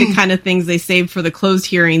might be the kind of things they saved for the closed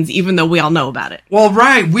hearings, even though we all know about it. Well,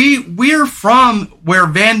 right. We're from where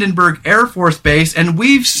Vandenberg Air Force Base, and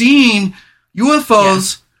we've seen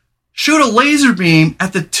UFOs shoot a laser beam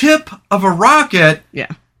at the tip of a rocket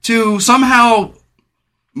to somehow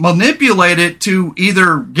manipulate it to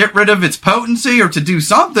either get rid of its potency or to do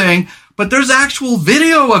something. But there's actual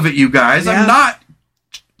video of it, you guys. Yeah.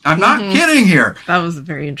 I'm not kidding here. That was a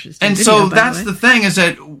very interesting And video, so that's the thing, is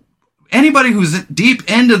that anybody who's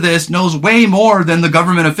deep into this knows way more than the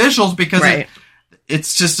government officials because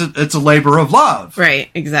it's a labor of love.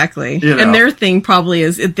 Right, exactly. And their thing probably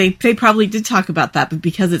is, they probably did talk about that, but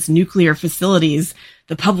because it's nuclear facilities,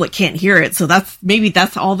 the public can't hear it. So that's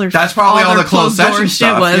all their... That's probably all the closed session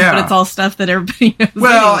stuff was, but it's all stuff that everybody knows.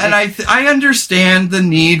 Well, anyway. And I understand the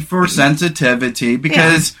need for sensitivity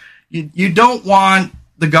because you don't want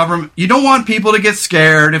the government... You don't want people to get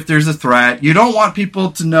scared if there's a threat. You don't want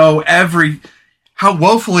people to know how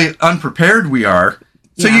woefully unprepared we are.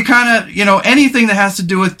 So you kind of, anything that has to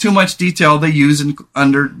do with too much detail, they use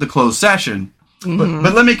under the closed session.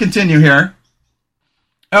 But let me continue here.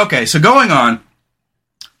 Okay, so going on.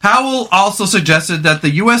 Powell also suggested that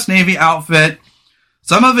the U.S. Navy outfit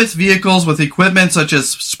some of its vehicles with equipment such as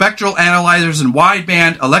spectral analyzers and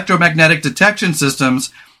wideband electromagnetic detection systems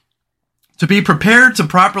to be prepared to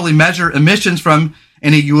properly measure emissions from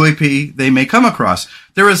any UAP they may come across.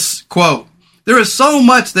 There is, quote, there is so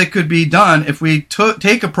much that could be done if we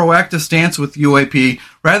take a proactive stance with UAP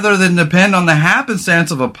rather than depend on the happenstance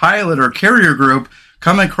of a pilot or carrier group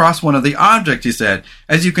coming across one of the objects, he said.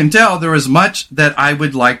 As you can tell, there is much that I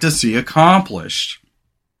would like to see accomplished.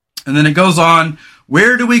 And then it goes on,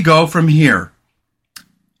 where do we go from here?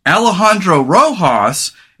 Alejandro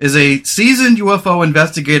Rojas is a seasoned UFO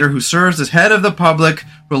investigator who serves as head of the public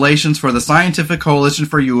relations for the Scientific Coalition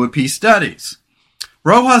for UAP Studies.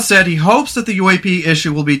 Rojas said he hopes that the UAP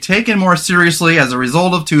issue will be taken more seriously as a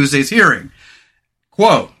result of Tuesday's hearing.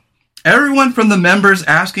 Quote, everyone from the members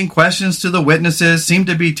asking questions to the witnesses seemed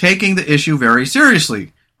to be taking the issue very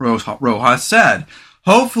seriously, Rojas said.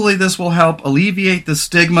 Hopefully this will help alleviate the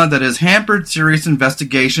stigma that has hampered serious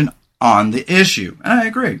investigation on the issue. And I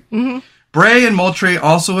agree. Mm-hmm. Bray and Moultrie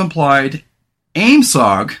also implied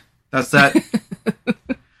AIMSOG, that's that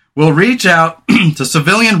will reach out to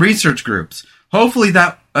civilian research groups. Hopefully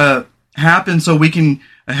that happens so we can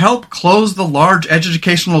help close the large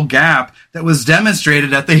educational gap that was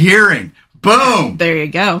demonstrated at the hearing. Boom! There you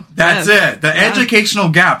go. That's it. The educational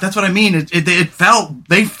gap. That's what I mean. They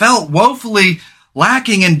felt woefully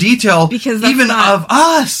lacking in detail, because even of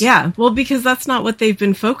us. Yeah, well, because that's not what they've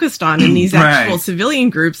been focused on in these actual civilian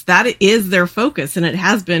groups. That is their focus, and it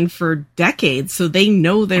has been for decades, so they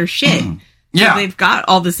know their shit. So they've got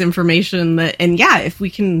all this information if we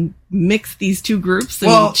can mix these two groups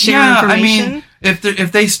and share information. I mean,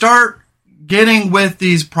 if they start getting with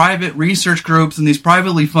these private research groups and these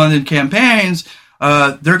privately funded campaigns,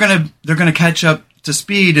 they're gonna catch up to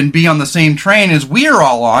speed and be on the same train as we're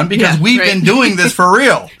all on, because we've been doing this for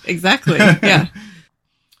real. Exactly. Yeah.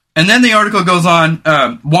 And then the article goes on,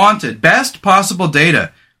 wanted, best possible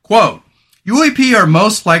data. Quote, UAP are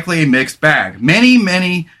most likely a mixed bag. Many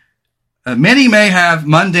may have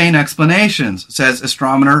mundane explanations, says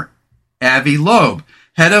astronomer Avi Loeb,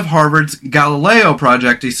 head of Harvard's Galileo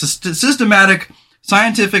Project, a systematic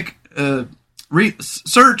scientific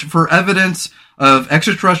search for evidence of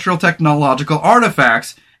extraterrestrial technological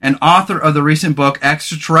artifacts, and author of the recent book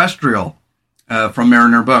Extraterrestrial from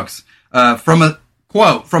Mariner Books. From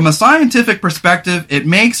a scientific perspective, it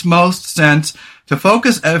makes most sense to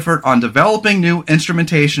focus effort on developing new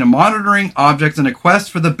instrumentation and monitoring objects in a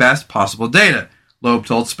quest for the best possible data, Loeb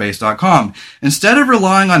told Space.com. Instead of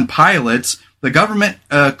relying on pilots, the government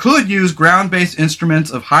could use ground-based instruments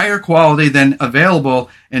of higher quality than available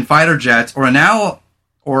in fighter jets,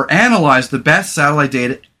 or analyze the best satellite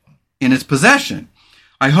data in its possession.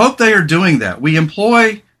 I hope they are doing that. We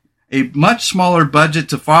employ a much smaller budget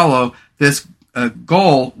to follow this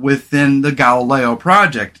goal within the Galileo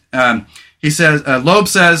project. Loeb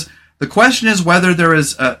says, the question is whether there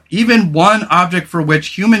is even one object for which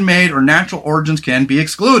human-made or natural origins can be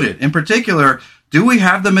excluded. In particular, do we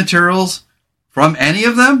have the materials from any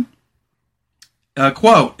of them?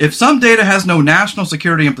 Quote, if some data has no national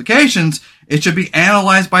security implications, it should be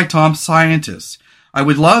analyzed by top scientists. I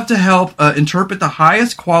would love to help interpret the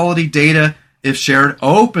highest quality data if shared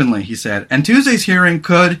openly, he said. And Tuesday's hearing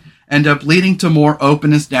could end up leading to more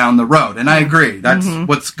openness down the road. And I agree. That's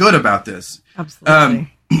what's good about this. Absolutely.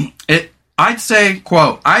 I'd say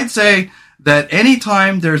that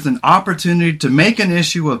anytime there's an opportunity to make an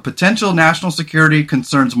issue of potential national security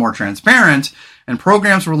concerns more transparent, and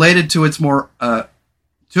programs related to it more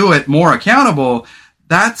accountable,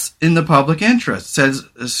 that's in the public interest, says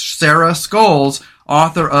Sarah Scholes,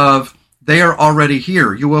 author of They Are Already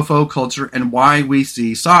Here, UFO Culture and Why We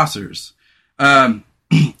See Saucers.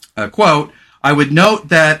 Quote, I would note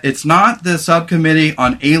that it's not the subcommittee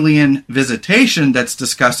on alien visitation that's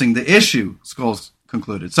discussing the issue, Scholes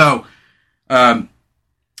concluded. So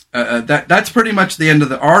that's pretty much the end of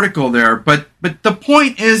the article there. But the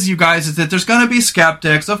point is, you guys, is that there's going to be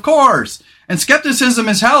skeptics, of course. And skepticism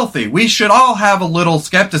is healthy. We should all have a little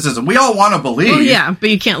skepticism. We all want to believe. Well, yeah, but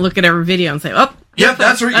you can't look at every video and say, "Oh, yep,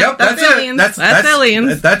 that's right. Yep, that's aliens. That's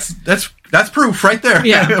aliens." That's proof right there.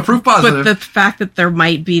 Yeah, proof positive. But the fact that there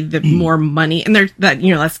might be more money, and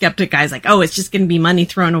that skeptic guy's like, "Oh, it's just going to be money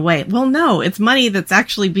thrown away." Well, no, it's money that's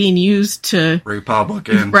actually being used to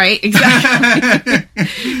Republican, right? Exactly.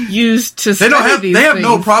 Used to they have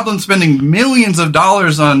no problem spending millions of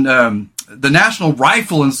dollars on the National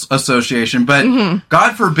Rifle Association, but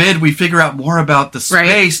God forbid we figure out more about the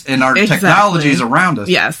space and our technologies around us.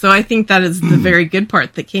 Yeah, so I think that is the very good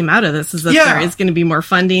part that came out of this, is that there is going to be more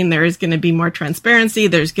funding, there is going to be more transparency,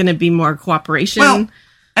 there's going to be more cooperation. Well,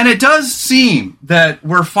 and it does seem that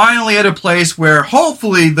we're finally at a place where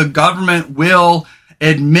hopefully the government will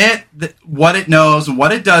admit what it knows and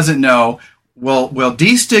what it doesn't know, will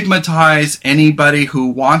destigmatize anybody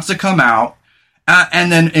who wants to come out,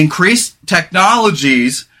 and then increase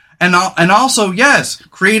technologies, and also, yes,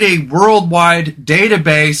 create a worldwide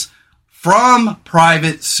database from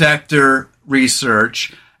private sector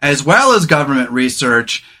research as well as government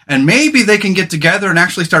research, and maybe they can get together and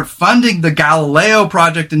actually start funding the Galileo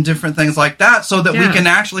project and different things like that, so that we can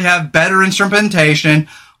actually have better instrumentation,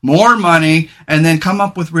 more money, and then come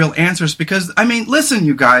up with real answers. Because, I mean, listen,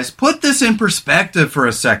 you guys, put this in perspective for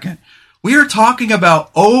a second. We are talking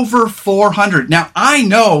about over 400. Now, I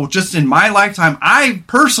know just in my lifetime, I've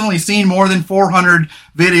personally seen more than 400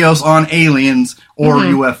 videos on aliens or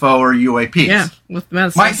UFO or UAPs. Yeah, with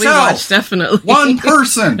myself, we watched, definitely. One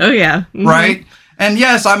person. Oh, yeah. Right? And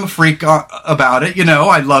yes, I'm a freak about it.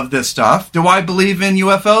 I love this stuff. Do I believe in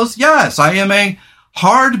UFOs? Yes, I am a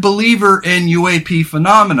hard believer in UAP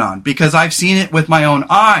phenomenon because I've seen it with my own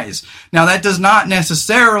eyes. Now, that does not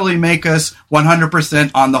necessarily make us 100%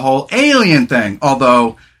 on the whole alien thing,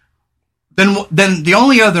 although then the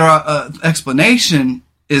only other explanation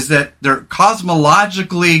is that they're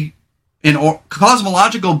cosmological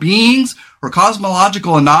beings or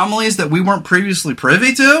cosmological anomalies that we weren't previously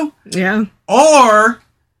privy to. Yeah. Or,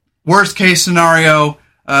 worst case scenario,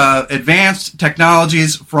 advanced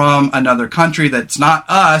technologies from another country that's not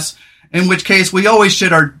us, in which case we always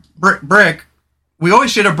shit our brick. We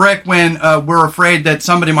always shit a brick when we're afraid that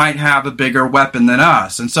somebody might have a bigger weapon than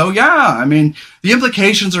us. And so, yeah, I mean, the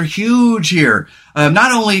implications are huge here.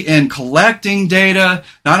 Not only in collecting data,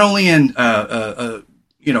 not only in,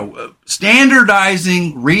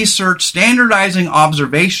 standardizing research, standardizing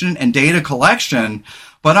observation and data collection,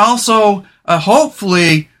 but also,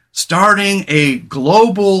 hopefully, starting a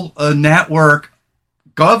global network,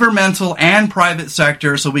 governmental and private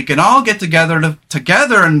sector, so we can all get together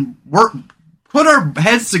and work, put our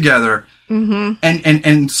heads together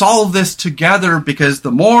and solve this together, because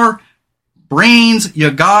the more brains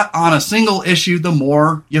you got on a single issue, the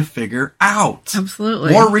more you figure out.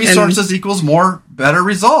 Absolutely. More resources equals more better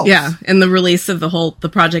results. Yeah, and the release of the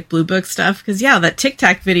Project Blue Book stuff, because, that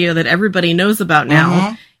TikTok video that everybody knows about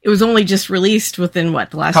now, it was only just released within,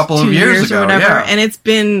 the last couple 2 of years ago, or whatever, and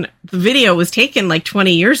the video was taken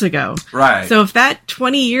 20 years ago. Right. So if that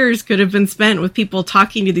 20 years could have been spent with people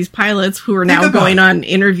talking to these pilots who are now going on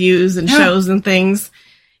interviews and shows and things,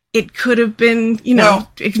 it could have been,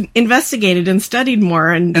 investigated and studied more.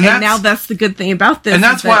 And now that's the good thing about this. And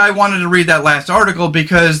that's why I wanted to read that last article,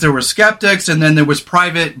 because there were skeptics and then there was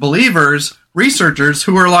private believers, researchers,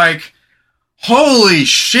 who were like, holy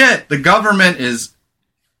shit, the government is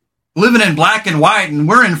living in black and white and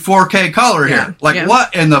we're in 4K color here.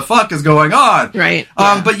 What in the fuck is going on? Right.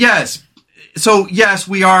 But yes,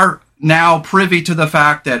 we are now privy to the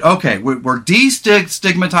fact that, okay, we're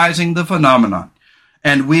destigmatizing the phenomenon.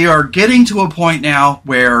 And we are getting to a point now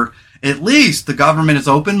where at least the government is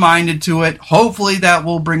open-minded to it. Hopefully that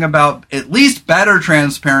will bring about at least better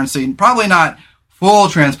transparency, probably not full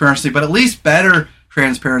transparency, but at least better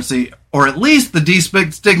transparency, or at least the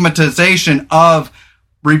destigmatization of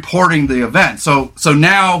reporting the event. So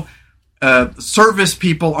now service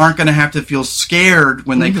people aren't going to have to feel scared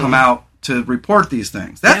when they come out to report these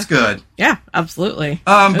things. That's good. Yeah, absolutely.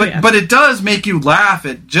 But it does make you laugh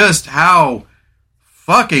at just how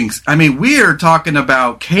we are talking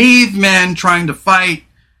about cavemen trying to fight,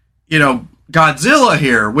 Godzilla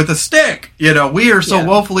here with a stick. We are so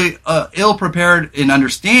woefully ill prepared in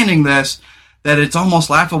understanding this that it's almost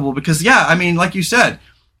laughable, because like you said,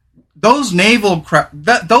 those naval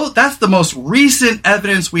that's the most recent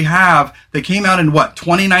evidence we have that came out in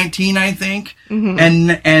 2019, I think. And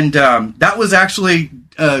that was actually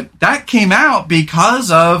that came out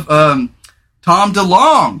because of Tom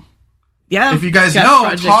DeLonge. Yeah. If you guys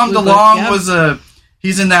know, Tom DeLonge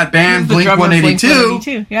he's in that band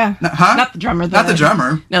Blink-182. Yeah. Not the drummer. Not the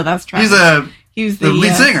drummer. No, that's Travis. He's the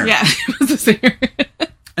lead singer. Yeah, he was the singer.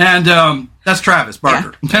 And that's Travis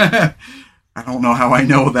Barker. Yeah. I don't know how I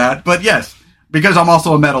know that, but yes, because I'm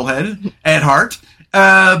also a metalhead at heart.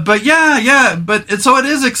 But so it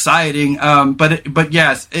is exciting. But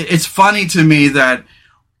yes, it's funny to me that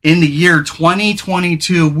in the year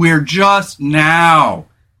 2022, we're just now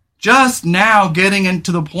getting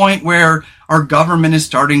into the point where our government is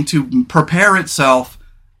starting to prepare itself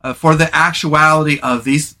for the actuality of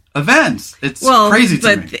these events. It's crazy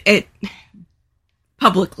to me.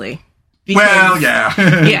 Publicly. Because,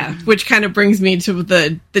 yeah, which kind of brings me to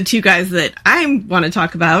the two guys that I want to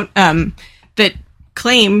talk about that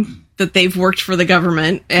claim that they've worked for the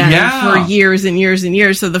government for years and years and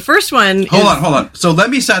years. So the first one Hold on. So let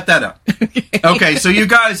me set that up. Okay, so you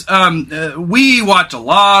guys, we watch a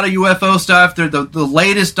lot of UFO stuff. The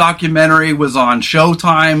latest documentary was on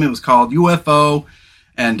Showtime. It was called UFO.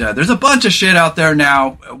 And there's a bunch of shit out there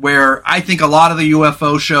now where I think a lot of the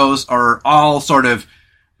UFO shows are all sort of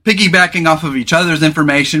piggybacking off of each other's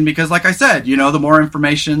information, because like I said, the more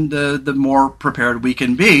information, the more prepared we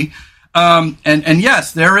can be. And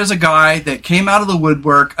yes, there is a guy that came out of the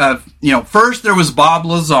woodwork of, first there was Bob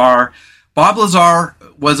Lazar. Bob Lazar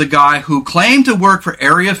was a guy who claimed to work for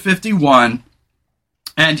Area 51,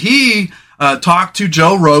 and he talked to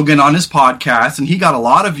Joe Rogan on his podcast, and he got a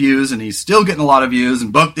lot of views, and he's still getting a lot of views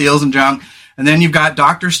and book deals and junk. And then you've got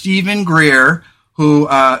Dr. Stephen Greer, who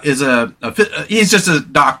is he's just a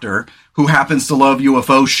doctor who happens to love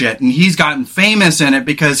UFO shit, and he's gotten famous in it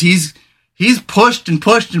because he's pushed and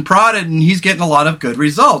prodded, and he's getting a lot of good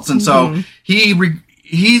results. And so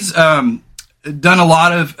he's done a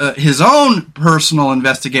lot of his own personal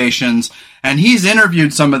investigations, and he's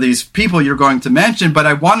interviewed some of these people you're going to mention. But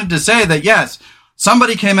I wanted to say that, yes,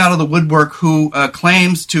 somebody came out of the woodwork who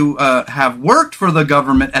claims to have worked for the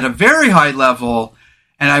government at a very high level.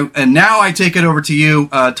 And now I take it over to you.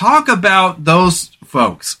 Talk about those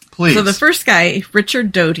folks, please. So the first guy,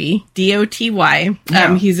 Richard Doty, D-O-T-Y,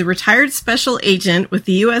 he's a retired special agent with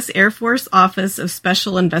the U.S. Air Force Office of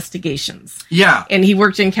Special Investigations. Yeah. And he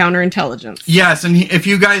worked in counterintelligence. Yes, and if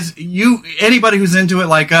you guys, anybody who's into it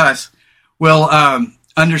like us will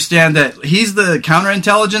understand that he's the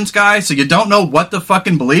counterintelligence guy, so you don't know what to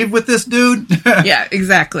fucking believe with this dude. Yeah,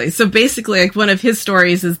 exactly. So basically, like, one of his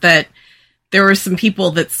stories is that there were some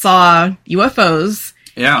people that saw UFOs,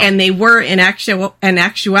 and they were in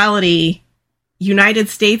actuality United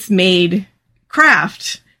States-made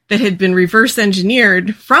craft that had been reverse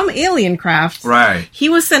engineered from alien craft. Right. He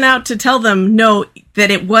was sent out to tell them no,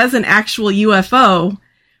 that it was an actual UFO,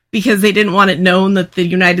 because they didn't want it known that the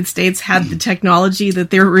United States had the technology that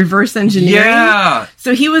they were reverse engineering. Yeah.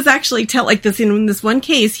 So he was actually in this one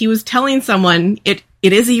case, he was telling someone it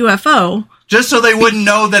is a UFO. Just so they wouldn't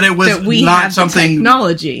know that it was not something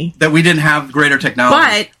technology, that we didn't have greater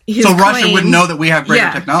technology. But Russia wouldn't know that we have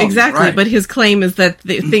greater technology. Exactly. Right. But his claim is that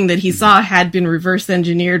the thing that he saw had been reverse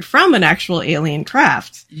engineered from an actual alien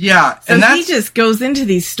craft. Yeah, so he just goes into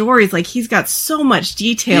these stories, like he's got so much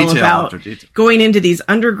detail about going into these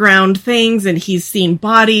underground things, and he's seen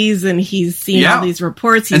bodies, and he's seen all these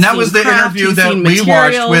reports. And that was the interview that we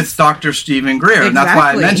watched with Dr. Stephen Greer, and that's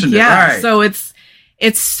why I mentioned it. Right. So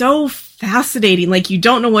it's so fascinating. Like, you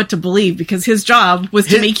don't know what to believe, because his job was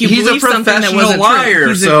to make you believe something that wasn't liar, true.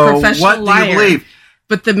 He's so a professional liar. Do you believe?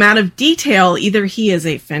 But the amount of detail, either he is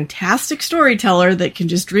a fantastic storyteller that can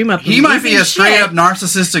just dream up. He might be a straight up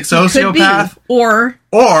narcissistic sociopath, or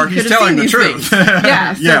he's telling the truth.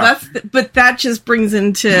 But that just brings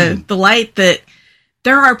into the light that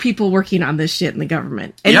there are people working on this shit in the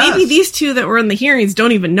government. And maybe these two that were in the hearings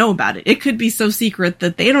don't even know about it. It could be so secret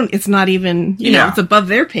that it's not even, it's above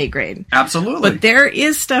their pay grade. Absolutely. But there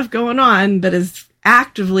is stuff going on that is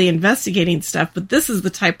actively investigating stuff. But this is the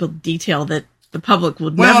type of detail that the public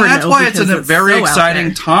would never know. Well, that's why it's a very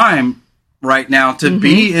exciting time right now to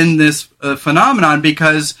be in this phenomenon,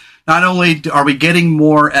 because not only are we getting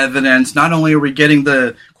more evidence, not only are we getting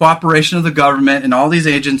the cooperation of the government and all these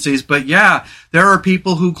agencies, but there are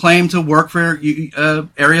people who claim to work for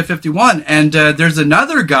Area 51. And there's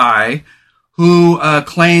another guy who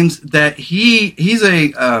claims that he's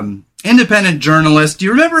a independent journalist. Do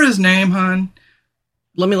you remember his name, hon?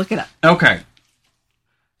 Let me look it up. Okay.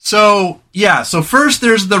 So first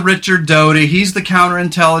there's the Richard Doty. He's the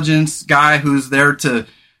counterintelligence guy who's there to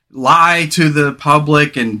lie to the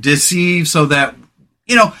public and deceive, so that,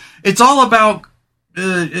 it's all about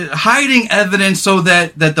hiding evidence so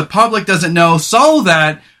that the public doesn't know, so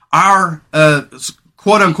that our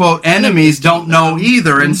quote-unquote enemies don't know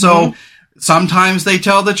either. And so sometimes they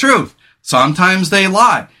tell the truth. Sometimes they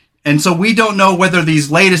lie. And so we don't know whether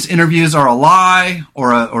these latest interviews are a lie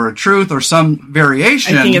or a truth or some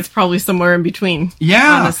variation. I think it's probably somewhere in between.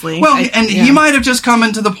 Yeah. Honestly. Well, he might have just come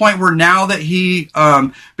into the point where now that he,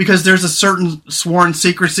 because there's a certain sworn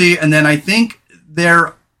secrecy, and then I think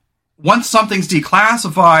once something's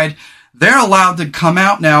declassified, they're allowed to come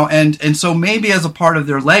out now. And so maybe as a part of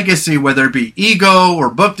their legacy, whether it be ego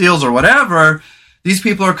or book deals or whatever, these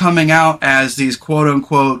people are coming out as these quote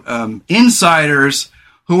unquote insiders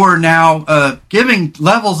who are now giving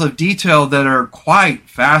levels of detail that are quite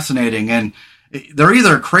fascinating. And they're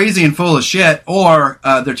either crazy and full of shit, or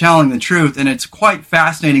they're telling the truth, and it's quite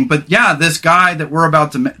fascinating. But this guy that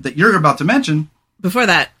you're about to mention. Before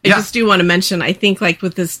that, I just do want to mention, I think, like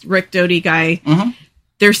with this Rick Doty guy,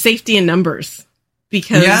 there's safety in numbers.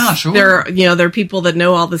 Because there are people that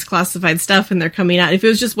know all this classified stuff, and they're coming out. If it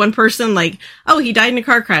was just one person, like, he died in a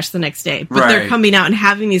car crash the next day. But they're coming out and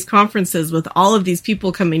having these conferences with all of these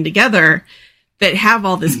people coming together that have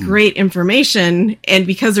all this great information. And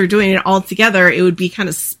because they're doing it all together, it would be kind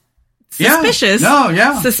of suspicious.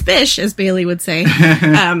 Suspicious, as Bailey would say.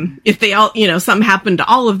 If they all, something happened to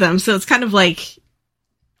all of them. So it's kind of like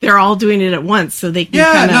they're all doing it at once, so they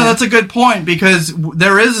can that's a good point, because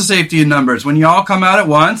there is a safety in numbers. When you all come out at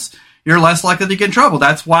once, you're less likely to get in trouble.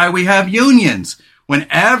 That's why we have unions. When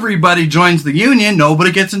everybody joins the union,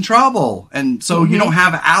 nobody gets in trouble. And so you don't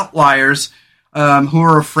have outliers who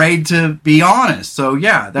are afraid to be honest. So,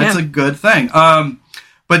 that's a good thing.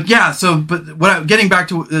 But getting back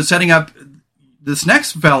to setting up this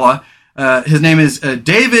next fella, his name is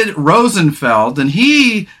David Rosenfeld, and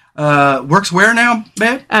he works where now,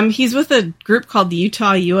 babe? He's with a group called the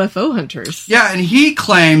Utah UFO Hunters. Yeah, and he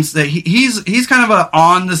claims that he's kind of a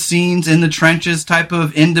on the scenes, in the trenches type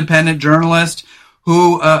of independent journalist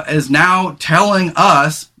who is now telling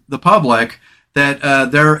us, the public,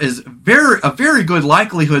 that there is a very good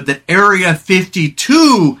likelihood that Area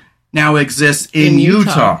 52 now exists in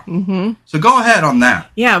Utah. Mm-hmm. So go ahead on that.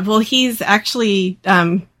 Yeah, well, he's actually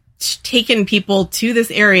taken people to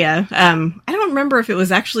this area. I don't remember if it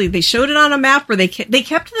was actually they showed it on a map or they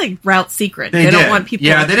kept the route secret. They don't want people.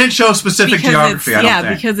 Yeah, they didn't show specific geography. I don't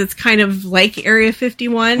think. Because it's kind of like Area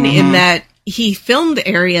 51 in that he filmed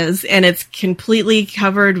areas and it's completely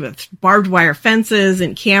covered with barbed wire fences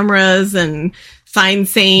and cameras and signs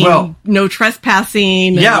saying no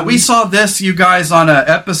trespassing. Yeah, we saw this, you guys, on an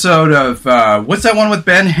episode of, what's that one with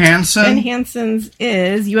Ben Hansen? Ben Hansen's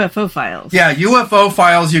is UFO Files. Yeah, UFO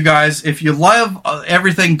Files, you guys. If you love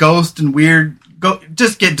everything ghost and weird,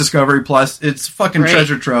 just get Discovery Plus. It's fucking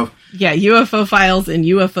treasure trove. Yeah, UFO Files and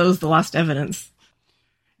UFOs, The Lost Evidence.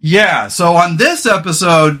 Yeah, so on this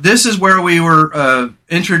episode, this is where we were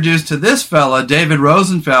introduced to this fella, David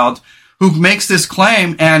Rosenfeld, who makes this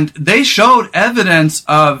claim, and they showed evidence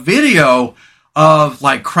of video of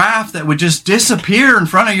like craft that would just disappear in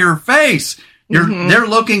front of your face. They're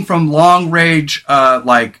looking from long range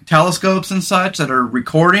like telescopes and such that are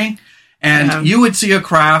recording, and you would see a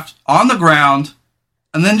craft on the ground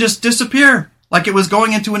and then just disappear like it was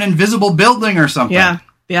going into an invisible building or something.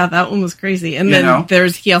 Yeah, that one was crazy. And then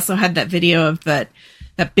he also had that video of that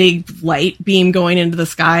big light beam going into the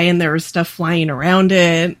sky and there was stuff flying around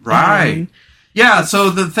it. Right. Yeah, so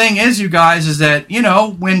the thing is, you guys, is that,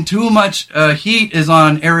 when too much heat is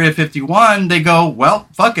on Area 51, they go, well,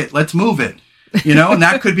 fuck it, let's move it. And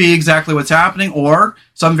that could be exactly what's happening, or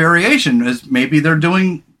some variation, as maybe they're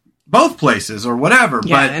doing both places or whatever.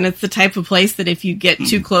 Yeah, and it's the type of place that if you get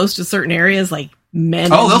too close to certain areas, like men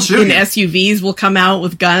they'll shoot in you. SUVs will come out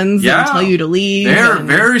with guns and tell you to leave. They're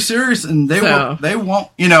very serious, and they won't.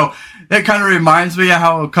 That kind of reminds me of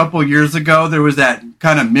how a couple years ago there was that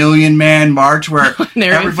kind of Million Man March where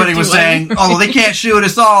everybody was saying, "Oh, they can't shoot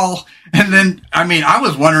us all," and then I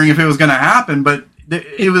was wondering if it was going to happen, but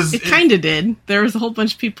it kind of did. There was a whole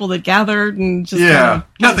bunch of people that gathered and just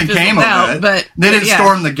nothing came of it. But they didn't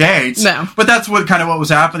storm the gates. No, but that's what was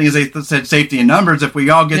happening. Is they said safety in numbers. If we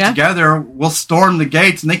all get together, we'll storm the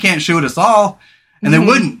gates, and they can't shoot us all. And they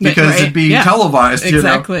wouldn't, because it'd be televised.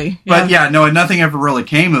 Exactly. But nothing ever really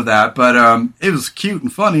came of that. But it was cute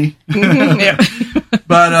and funny.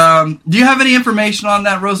 But do you have any information on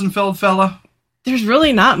that Rosenfeld fella? There's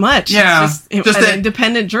really not much. Yeah. Just an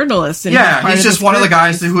independent journalist. And he's just one of the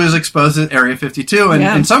guys who was exposed at Area 52.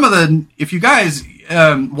 And some of if you guys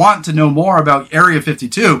want to know more about Area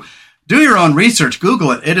 52, do your own research.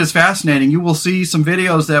 Google it. It is fascinating. You will see some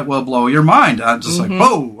videos that will blow your mind. Just like,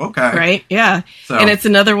 whoa, okay. Right, yeah. So. And it's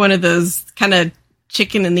another one of those kind of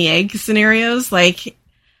chicken and the egg scenarios. Like,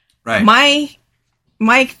 my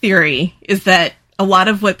theory is that a lot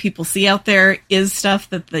of what people see out there is stuff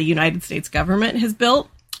that the United States government has built,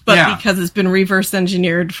 but because it's been reverse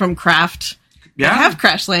engineered from craft that have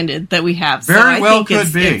crash landed that we have. Very so well I think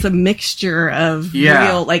could be. It's a mixture of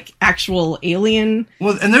real, like actual alien.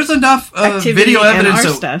 Well, and there's enough video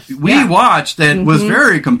evidence that we watched that was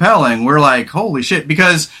very compelling. We're like, holy shit,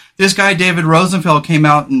 because this guy David Rosenfeld came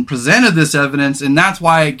out and presented this evidence, and that's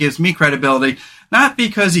why it gives me credibility. Not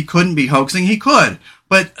because he couldn't be hoaxing, he could.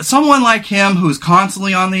 But someone like him who's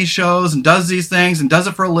constantly on these shows and does these things and does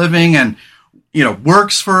it for a living and,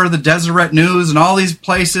 works for the Deseret News and all these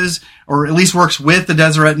places, or at least works with the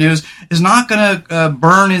Deseret News, is not going to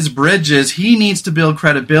burn his bridges. He needs to build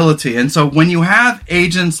credibility. And so when you have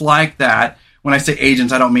agents like that, when I say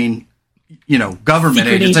agents, I don't mean, government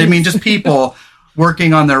agents. I mean just people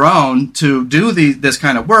working on their own to do this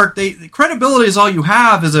kind of work. Credibility is all you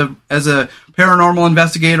have as a paranormal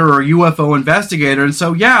investigator or UFO investigator. And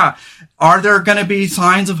so, are there going to be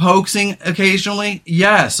signs of hoaxing occasionally?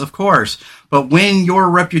 Yes, of course. But when your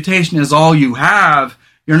reputation is all you have,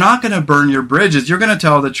 you're not going to burn your bridges. You're going to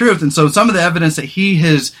tell the truth. And so some of the evidence that he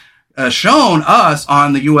has shown us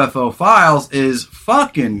on the UFO Files is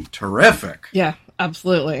fucking terrific. Yeah,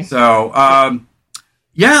 absolutely. So,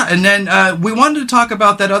 and then we wanted to talk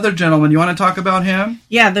about that other gentleman. You want to talk about him?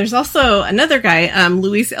 Yeah, there's also another guy,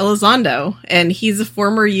 Luis Elizondo, and he's a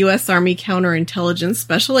former U.S. Army counterintelligence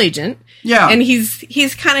special agent. Yeah. And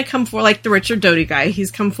he's kind of come forward, like the Richard Doty guy,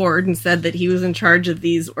 he's come forward and said that he was in charge of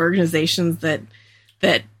these organizations that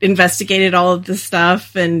investigated all of this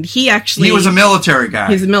stuff, and he was a military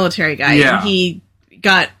guy. He's a military guy. Yeah. And he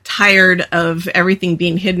got tired of everything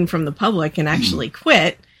being hidden from the public and actually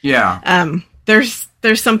quit. Yeah.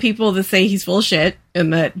 There's some people that say he's full of shit,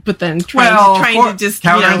 but then trying to just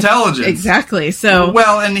counterintelligence. Exactly. So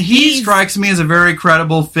and he strikes me as a very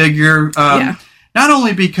credible figure. not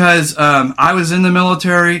only because I was in the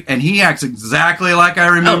military and he acts exactly like I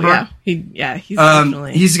remember. Oh, yeah. He's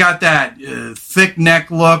definitely. He's got that thick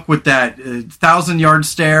neck look with that 1,000-yard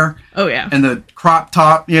stare. Oh, yeah. And the crop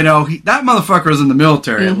top. You know, that motherfucker is in the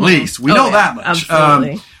military, at least. We know that much.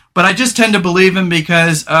 Absolutely. But I just tend to believe him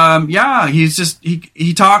because, he's just,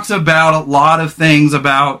 he talks about a lot of things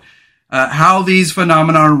about how these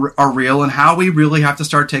phenomena are real and how we really have to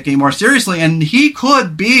start taking it more seriously. And he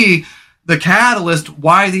could be the catalyst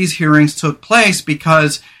why these hearings took place,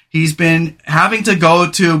 because he's been having to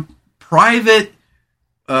go to private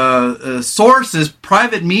sources,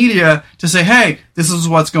 private media, to say, hey, this is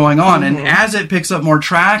what's going on. And as it picks up more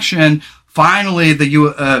traction, finally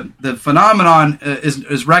the phenomenon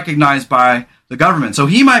is recognized by the government. So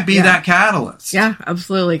he might be that catalyst. Yeah,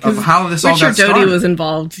 absolutely. Of how this all got Richard Doty started. was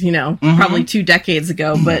involved, probably 2 decades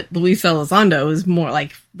ago, but Luis Elizondo is more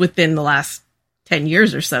like within the last 10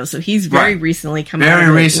 years or so. So he's very recently come out.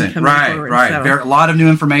 Very recent. Right. So. A lot of new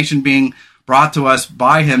information being brought to us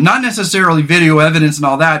by him. Not necessarily video evidence and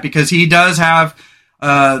all that, because he does have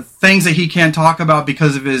things that he can't talk about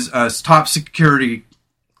because of his top security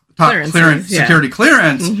clearance.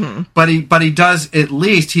 But he does, at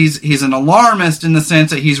least he's an alarmist in the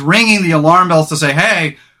sense that he's ringing the alarm bells to say,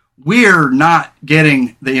 hey, we're not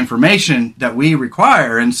getting the information that we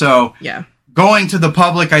require. And so going to the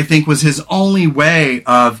public, I think, was his only way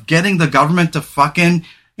of getting the government to fucking,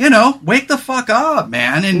 wake the fuck up,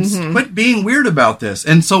 man, and quit being weird about this.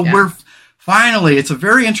 And so we're finally, it's a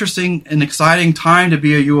very interesting and exciting time to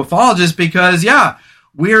be a ufologist because,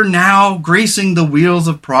 we're now greasing the wheels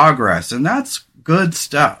of progress, and that's good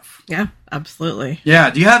stuff. Yeah, absolutely. Yeah.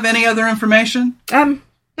 Do you have any other information?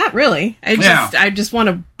 Not really. I just want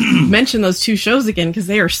to mention those 2 shows again because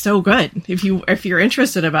they are so good. If you're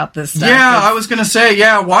interested about this stuff. Yeah, I was going to say,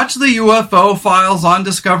 watch the UFO Files on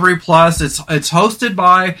Discovery Plus. It's hosted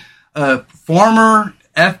by a former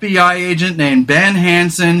FBI agent named Ben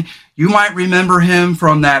Hansen. You might remember him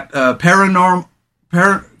from that paranormal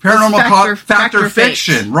Factor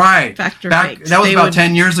Fiction, right? Fake. That was about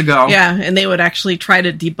 10 years ago. Yeah, and they would actually try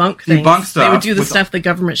to debunk things. Stuff. They would do the stuff the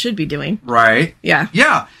government should be doing. Right. Yeah.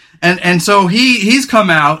 Yeah. And so he's come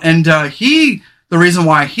out, and the reason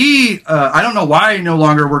why I don't know why he no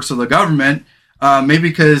longer works for the government, maybe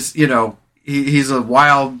because, he's a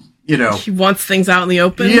wild, He wants things out in the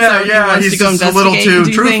open. He's just a little too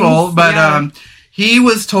truthful. Things. But he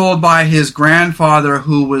was told by his grandfather,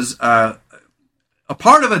 who was a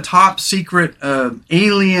part of a top secret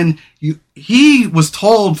alien. He was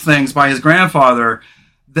told things by his grandfather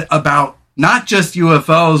about not just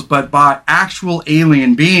UFOs, but by actual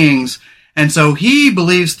alien beings. And so he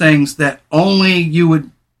believes things that only you would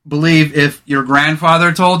believe if your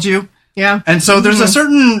grandfather told you. Yeah. And so there's a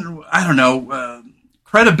certain,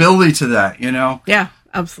 credibility to that, Yeah,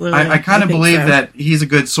 absolutely. I kind of believe that he's a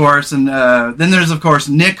good source. And then there's, of course,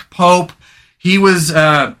 Nick Pope. He was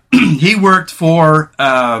he worked for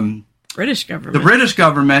British government. The British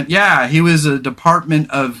government. Yeah, he was a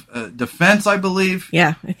Department of Defense, I believe.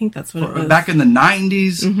 Yeah, I think that's what it was. Back in the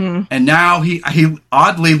 90s. And now he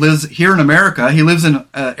oddly lives here in America. He lives in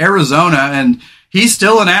Arizona, and he's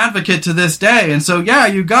still an advocate to this day. And so,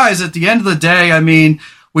 you guys, at the end of the day,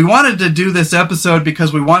 we wanted to do this episode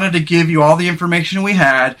because we wanted to give you all the information we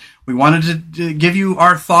had. We wanted to give you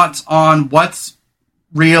our thoughts on what's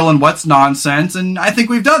real and what's nonsense, and I think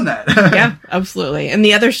we've done that. Yeah, absolutely. And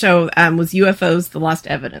the other show was UFOs: The Lost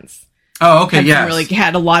Evidence. Oh, okay, yes. Really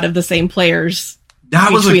had a lot of the same players.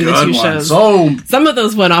 That was a good the 2 one. shows. So some of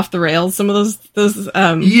those went off the rails. Some of those what's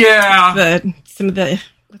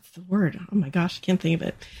the word? Oh my gosh, I can't think of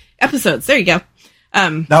it. Episodes. There you go.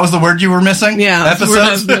 That was the word you were missing? Yeah.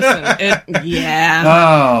 Episodes?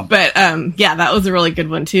 Yeah. But, that was a really good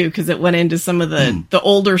one too, because it went into some of the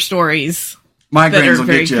older stories. Migraines will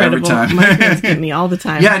get you credible. every time. Migraines get me all the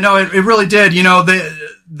time. Yeah, no, it really did.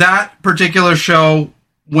 That particular show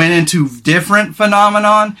went into different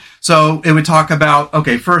phenomenon. So it would talk about,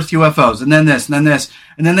 first UFOs, and then this, and then this.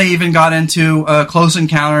 And then they even got into Close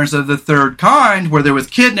Encounters of the Third Kind, where there was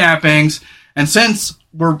kidnappings. And since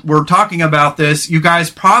we're talking about this, you guys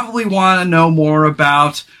probably want to know more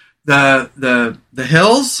about the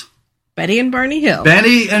Hills. Betty and Barney Hill.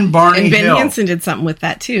 Betty and Barney Hill. And Ben Hill. Hansen did something with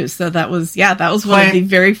that too. So that was one of the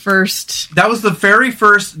very first. That was the very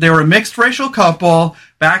first. They were a mixed racial couple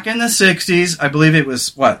back in the 60s. I believe it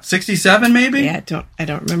was 67 maybe? Yeah, I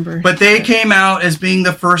don't remember. But they came out as being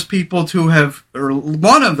the first people to have, or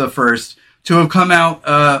one of the first to have come out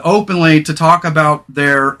openly to talk about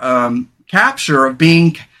their capture of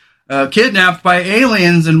being kidnapped by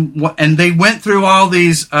aliens, and they went through all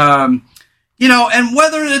these and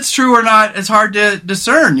whether it's true or not, it's hard to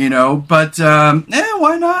discern, but,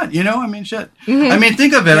 why not? I mean, shit. Mm-hmm. I mean,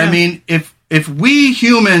 think of it. Yeah. I mean, if we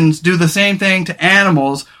humans do the same thing to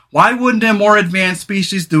animals, why wouldn't a more advanced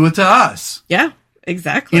species do it to us? Yeah,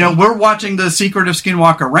 exactly. We're watching The Secret of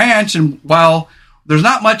Skinwalker Ranch, and while there's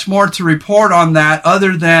not much more to report on that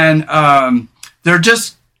other than they're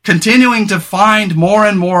just continuing to find more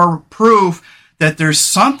and more proof that there's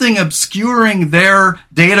something obscuring their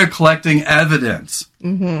data collecting evidence.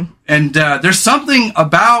 Mm-hmm. And there's something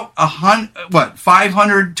about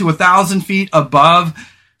 500 to 1,000 feet above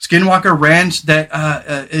Skinwalker Ranch that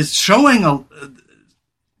is showing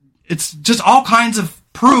it's just all kinds of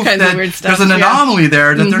proof that there's an anomaly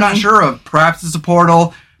there that they're not sure of. Perhaps it's a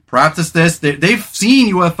portal, perhaps it's this. They've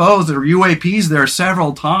seen UFOs or UAPs there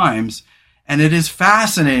several times, and it is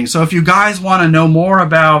fascinating. So if you guys want to know more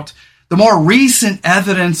about the more recent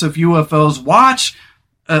evidence of UFOs, watch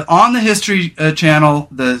on the History Channel,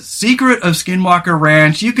 The Secret of Skinwalker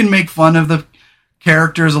Ranch. You can make fun of the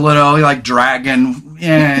characters a little, like Dragon.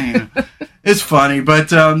 Yeah, it's funny, but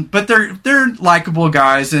they're likable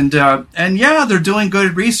guys, and they're doing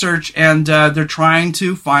good research, and they're trying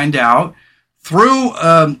to find out through,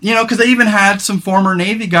 because they even had some former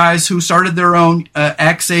Navy guys who started their own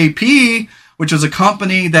XAP, which is a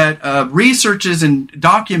company that researches and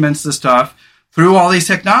documents the stuff through all these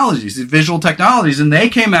technologies, these visual technologies. And they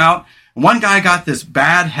came out, and one guy got this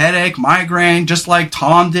bad headache, migraine, just like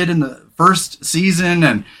Tom did in the first season.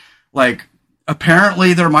 And like,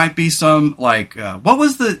 apparently there might be some there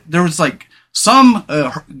was like some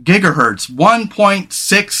gigahertz,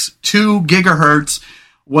 1.62 gigahertz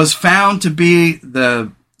was found to be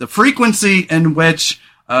the frequency in which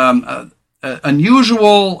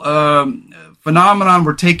unusual phenomenon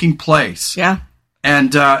were taking place. Yeah.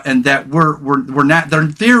 And that we're not, they're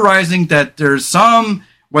theorizing that there's some,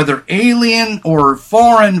 whether alien or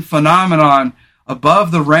foreign phenomenon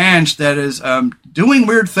above the ranch that is doing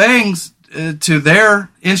weird things to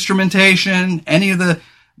their instrumentation, any of the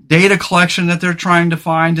data collection that they're trying to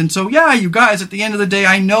find. And so, yeah, you guys, at the end of the day,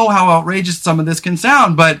 I know how outrageous some of this can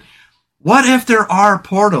sound, but what if there are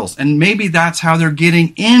portals? And maybe that's how they're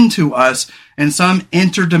getting into us in some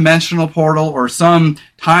interdimensional portal or some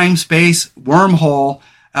time-space wormhole,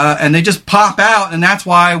 and they just pop out, and that's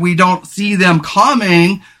why we don't see them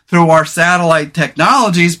coming through our satellite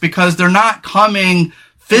technologies, because they're not coming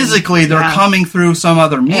physically, they're coming through some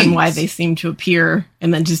other means. And why they seem to appear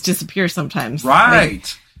and then just disappear sometimes.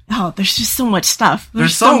 Right. There's just so much stuff.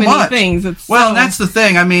 There's so many much things. That's the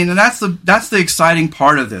thing. I mean, and that's the exciting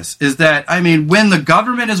part of this, is that, I mean, when the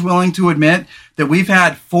government is willing to admit that we've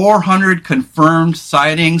had 400 confirmed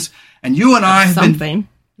sightings, and you and I have been...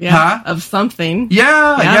 Of something.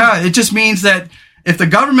 Yeah. It just means that if the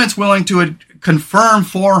government's willing to confirm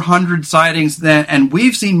 400 sightings, then, and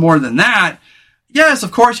we've seen more than that, yes,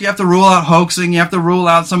 of course, you have to rule out hoaxing. You have to rule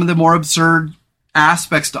out some of the more absurd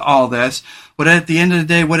aspects to all this. But at the end of the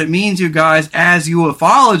day, what it means, you guys, as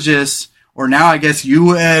ufologists, or now I guess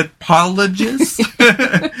UAPologists,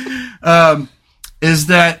 is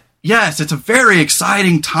that, yes, it's a very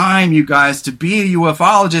exciting time, you guys, to be a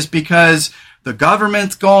ufologist, because the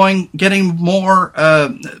government's getting more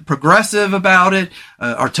progressive about it.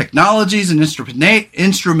 Our technologies and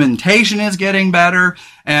instrumentation is getting better.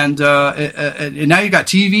 And now you got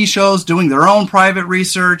TV shows doing their own private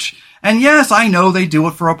research. And yes, I know they do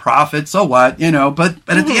it for a profit. So what, but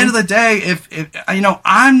at the end of the day, if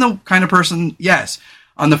I'm the kind of person, yes,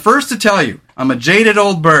 I'm the first to tell you, I'm a jaded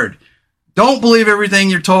old bird. Don't believe everything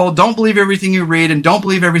you're told. Don't believe everything you read, and don't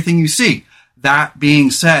believe everything you see. That being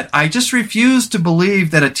said, I just refuse to believe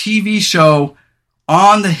that a TV show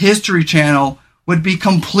on the History Channel would be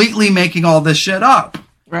completely making all this shit up.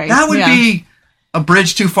 Right. That would be a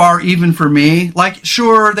bridge too far even for me. Like,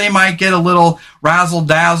 sure, they might get a little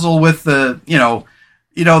razzle-dazzle with the,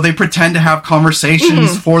 they pretend to have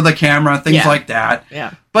conversations for the camera, things like that.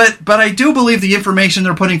 Yeah. But I do believe the information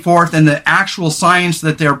they're putting forth and the actual science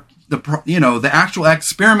that they're the actual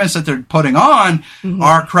experiments that they're putting on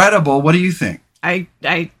are credible. What do you think? I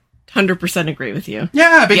 100% agree with you.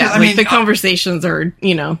 Yeah, because I mean, the conversations are,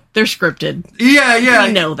 they're scripted. Yeah.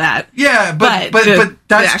 We know that. Yeah, but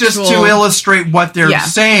that's just to illustrate what they're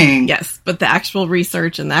saying. Yes, but the actual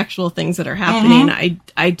research and the actual things that are happening,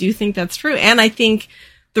 I do think that's true. And I think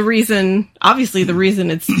the reason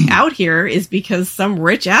it's out here is because some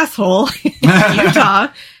rich asshole in Utah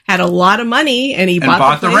had a lot of money, and he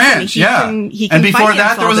bought the ranch. And before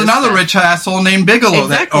that, there was another rich asshole named Bigelow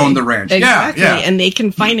that owned the ranch. Exactly. Yeah. And they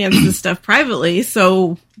can finance this stuff privately.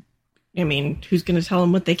 So, I mean, who's going to tell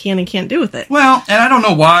them what they can and can't do with it? Well, and I don't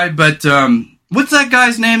know why, but What's that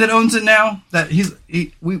guy's name that owns it now? That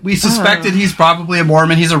we suspected he's probably a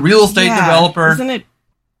Mormon. He's a real estate developer. Isn't it?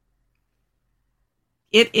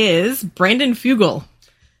 It is Brandon Fugel.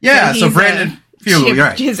 Yeah, so Brandon Fugel,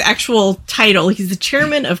 right. His actual title, he's the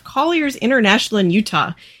chairman of Colliers International in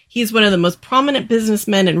Utah. He's one of the most prominent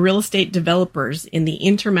businessmen and real estate developers in the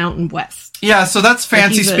Intermountain West. Yeah, so that's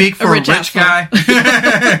fancy speak for a rich guy.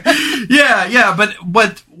 yeah,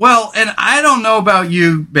 but well, and I don't know about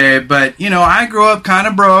you, babe, but, you know, I grew up kind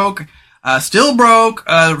of broke, still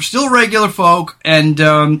regular folk, and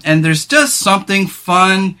there's just something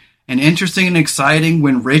fun and interesting and exciting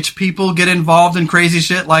when rich people get involved in crazy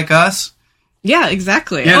shit like us. Yeah,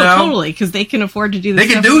 exactly. You know? Totally, because they can afford to do this.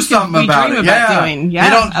 They can do something about it. Doing.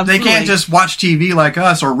 Yeah, they can't just watch TV like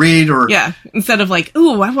us or read or... Yeah, instead of like,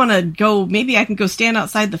 ooh, I want to go, maybe I can go stand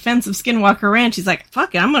outside the fence of Skinwalker Ranch. He's like,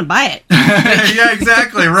 fuck it, I'm going to buy it. Yeah,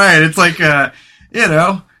 exactly, right. It's like, you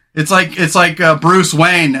know, it's like Bruce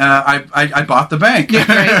Wayne, I bought the bank. Yeah,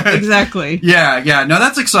 right, exactly. Yeah, no,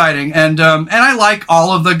 that's exciting. And I like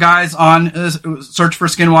all of the guys on Search for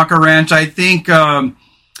Skinwalker Ranch. I think...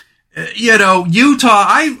 you know, Utah,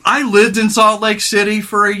 I lived in Salt Lake City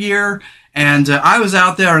for a year, and I was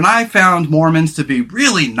out there, and I found Mormons to be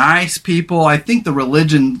really nice people. I think the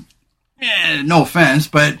religion, no offense,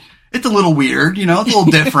 but it's a little weird, you know, it's a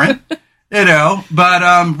little different, you know,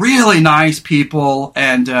 but really nice people.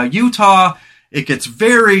 And Utah, it gets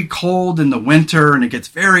very cold in the winter, and it gets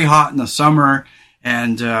very hot in the summer.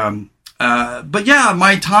 And but yeah,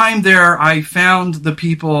 my time there, I found the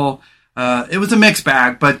people... it was a mixed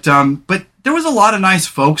bag, but there was a lot of nice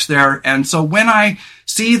folks there. And so when I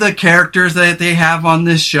see the characters that they have on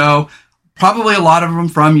this show, probably a lot of them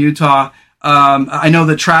from Utah. I know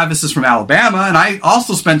that Travis is from Alabama, and I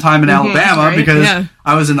also spent time in Alabama because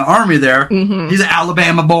I was in the Army there. Mm-hmm. He's an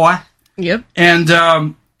Alabama boy. Yep. And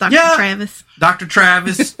Dr. Travis. At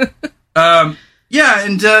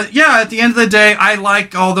the end of the day, I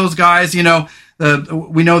like all those guys. You know,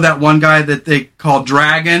 we know that one guy that they call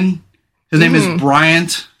Dragon. His name is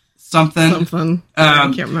Bryant something.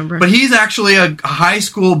 I can't remember. But he's actually a high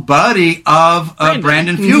school buddy of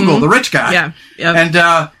Brandon Fugel, the rich guy. Yeah.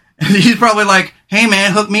 Yep. And he's probably like, hey,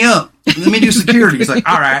 man, hook me up. Let me do security. He's like,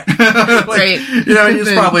 all right. Right. You know,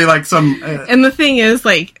 he's probably like some... and the thing is,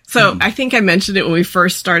 like, so I think I mentioned it when we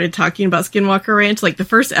first started talking about Skinwalker Ranch. Like, the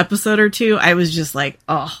first episode or two, I was just like,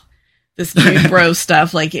 oh, this dude bro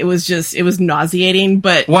stuff. Like, it was nauseating.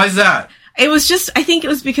 But why is that? It was just, I think it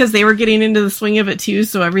was because they were getting into the swing of it too,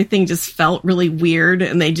 so everything just felt really weird,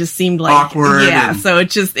 and they just seemed like... awkward. Yeah, so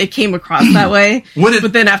it came across that way.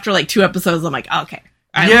 But then after like 2 episodes, I'm like, okay.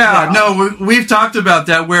 We've talked about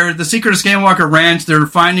that, where the Secret of Skinwalker Ranch, they're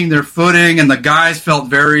finding their footing, and the guys felt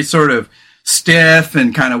very sort of stiff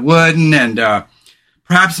and kind of wooden, and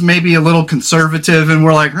perhaps maybe a little conservative, and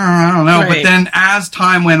we're like, I don't know. Right. But then as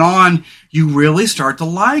time went on, you really start to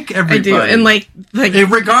like everybody. I do, and like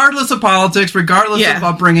regardless of politics, regardless of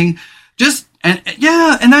upbringing,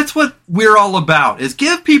 and that's what we're all about, is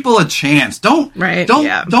give people a chance. Don't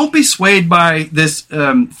be swayed by this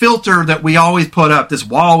filter that we always put up, this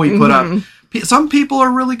wall we put up. Some people are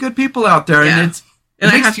really good people out there, and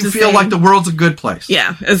it makes you feel like the world's a good place.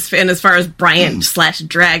 Yeah, as far as Bryant /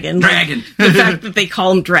 Dragon. The fact that they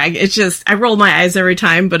call him Dragon, it's just, I roll my eyes every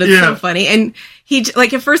time, but it's so funny. And he,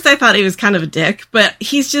 like, at first I thought he was kind of a dick, but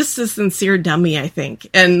he's just a sincere dummy, I think.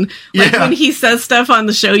 And like when he says stuff on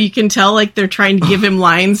the show, you can tell like they're trying to give him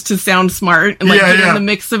lines to sound smart and like get in the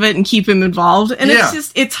mix of it and keep him involved. And it's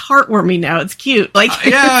just, it's heartwarming now. It's cute. Like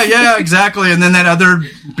exactly. And then that other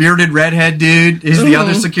bearded redhead dude is the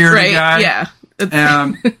other security guy. Yeah.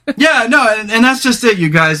 And that's just it, you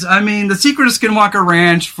guys. I mean, the Secret of Skinwalker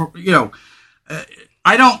Ranch,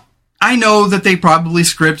 I know that they probably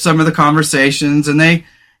script some of the conversations, and they,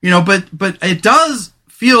 but it does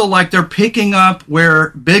feel like they're picking up where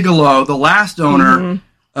Bigelow, the last owner,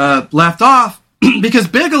 left off, because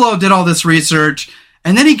Bigelow did all this research,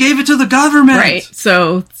 and then he gave it to the government. Right.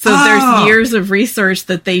 So there's years of research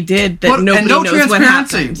that they did that nobody knows what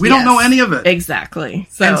happened. We don't know any of it. Exactly.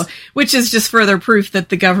 So, which is just further proof that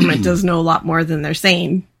the government does know a lot more than they're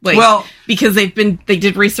saying. Because they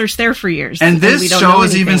did research there for years. And this show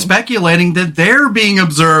is even speculating that they're being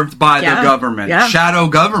observed by the government, shadow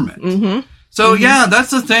government. Mm-hmm. So that's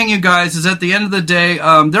the thing, you guys, is at the end of the day,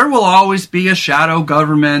 there will always be a shadow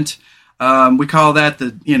government. We call that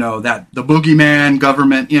the boogeyman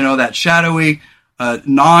government, that shadowy,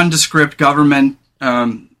 nondescript government.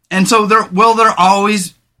 And so there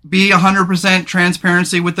always be 100%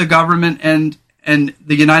 transparency with the government and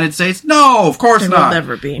the United States? No, of course not. There will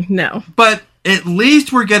never be. No. But at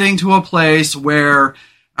least we're getting to a place where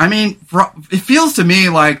I mean, it feels to me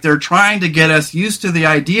like they're trying to get us used to the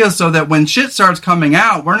idea so that when shit starts coming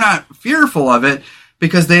out, we're not fearful of it.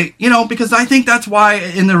 Because because I think that's why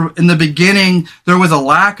in the beginning there was a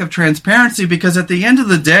lack of transparency, because at the end of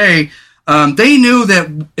the day, they knew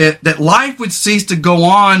that life would cease to go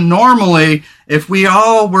on normally if we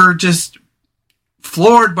all were just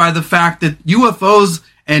floored by the fact that UFOs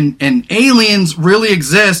and aliens really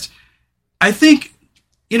exist. I think,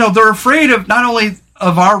 they're afraid of not only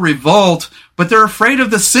of our revolt, but they're afraid of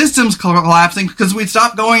the systems collapsing because we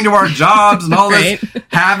stopped going to our jobs and all right. this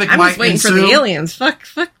havoc I'm might just waiting ensue. for the aliens.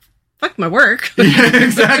 Fuck my work. Yeah,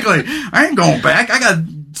 exactly. I ain't going back. I got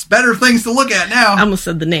better things to look at now. I almost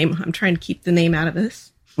said the name. I'm trying to keep the name out of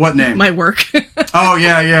this. What name? My work. Oh,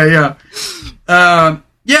 yeah.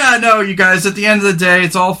 No, you guys, at the end of the day,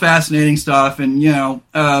 it's all fascinating stuff. And,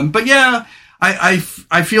 but yeah, I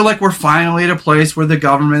feel like we're finally at a place where the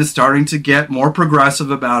government is starting to get more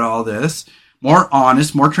progressive about all this, more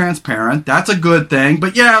honest, more transparent. That's a good thing.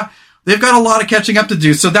 But yeah, they've got a lot of catching up to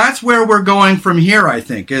do. So that's where we're going from here, I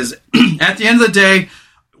think, is at the end of the day,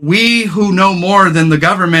 we who know more than the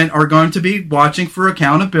government are going to be watching for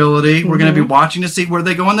accountability. Mm-hmm. We're going to be watching to see where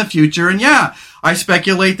they go in the future. And yeah, I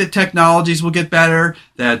speculate that technologies will get better,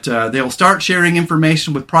 that they'll start sharing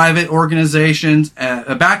information with private organizations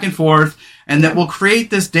back and forth, and that we'll create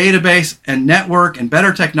this database and network and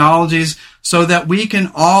better technologies so that we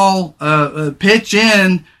can all pitch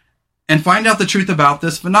in and find out the truth about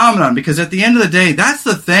this phenomenon. Because at the end of the day, that's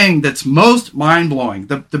the thing that's most mind-blowing.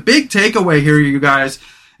 The big takeaway here, you guys,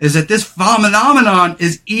 is that this phenomenon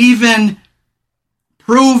is even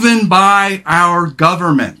proven by our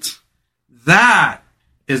government. That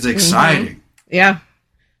is exciting. Mm-hmm. Yeah.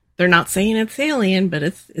 They're not saying it's alien, but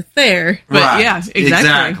it's there. But right. Yeah,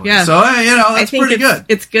 exactly. Yeah. So, that's pretty good.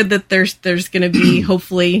 It's good that there's going to be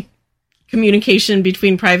hopefully communication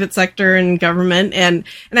between private sector and government. And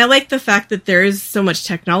I like the fact that there is so much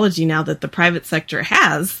technology now that the private sector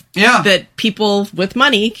has. Yeah. That people with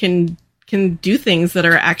money can do things that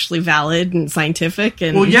are actually valid and scientific.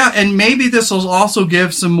 And well, yeah, and maybe this will also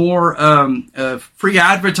give some more free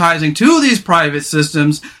advertising to these private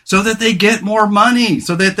systems so that they get more money,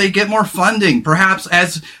 so that they get more funding. Perhaps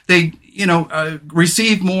as they,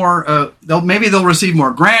 receive more, they'll receive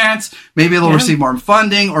more grants, maybe they'll receive more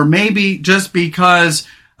funding, or maybe just because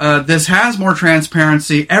this has more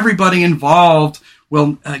transparency, everybody involved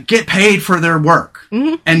will get paid for their work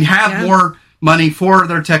and have more money for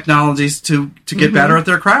their technologies to get better at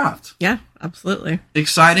their craft. Yeah, absolutely.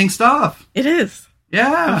 Exciting stuff. It is.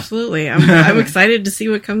 Yeah. Absolutely. I'm excited to see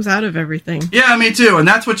what comes out of everything. Yeah, me too. And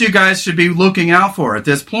that's what you guys should be looking out for at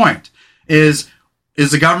this point. Is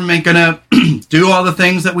the government going to do all the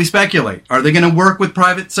things that we speculate? Are they going to work with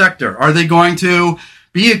private sector? Are they going to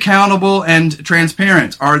be accountable and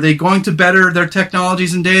transparent? Are they going to better their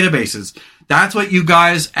technologies and databases? That's what you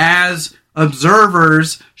guys as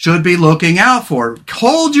observers should be looking out for.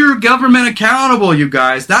 Hold your government accountable, you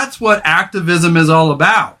guys. That's what activism is all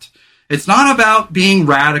about. It's not about being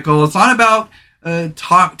radical. It's not about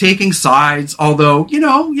taking sides. Although,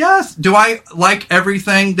 yes, do I like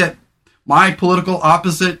everything that my political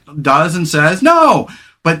opposite does and says? No.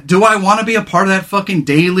 But do I want to be a part of that fucking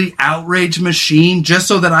daily outrage machine just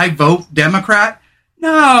so that I vote Democrat?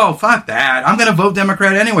 No, fuck that. I'm going to vote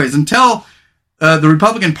Democrat anyways until the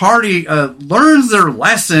Republican Party learns their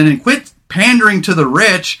lesson and quit pandering to the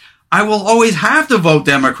rich. I will always have to vote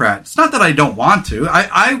Democrat. It's not that I don't want to.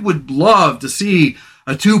 I would love to see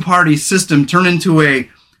a two-party system turn into a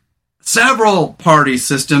several-party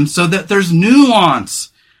system so that there's nuance.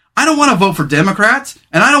 I don't want to vote for Democrats,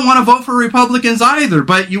 and I don't want to vote for Republicans either,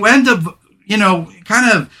 but you end up,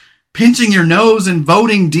 kind of pinching your nose and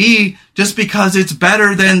voting D just because it's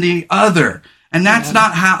better than the other. And that's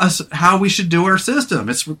not how we should do our system.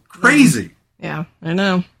 It's crazy. Yeah, I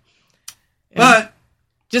know. But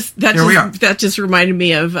that just reminded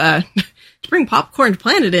me of to bring Popcorn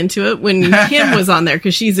Planet into it when Kim was on there,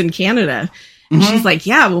 because she's in Canada. And she's like,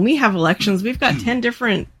 when we have elections, we've got 10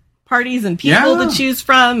 different parties and people to choose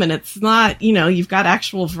from, and it's not, you've got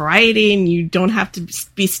actual variety, and you don't have to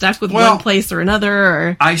be stuck with one place or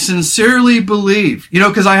another. I sincerely believe,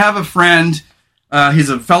 because I have a friend. He's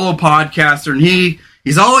a fellow podcaster, and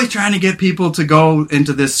he's always trying to get people to go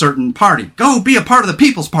into this certain party. Go be a part of the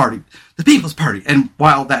People's Party. The People's Party. And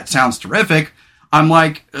while that sounds terrific, I'm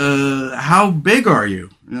like, how big are you?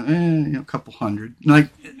 A couple hundred. Like,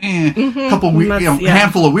 couple,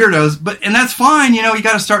 handful of weirdos. And that's fine. You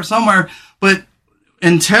got to start somewhere. But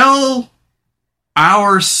until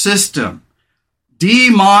our system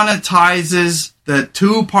demonetizes the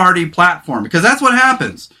two-party platform, because that's what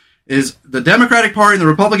happens. is the Democratic Party and the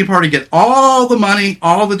Republican Party get all the money,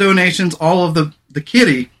 all the donations, all of the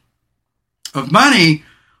kitty of money,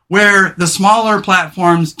 where the smaller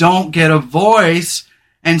platforms don't get a voice.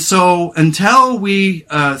 And so until we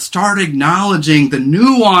start acknowledging the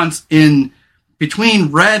nuance in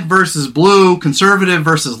between red versus blue, conservative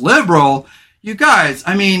versus liberal, you guys,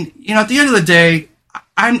 I mean, at the end of the day,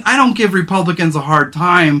 I don't give Republicans a hard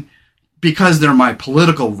time because they're my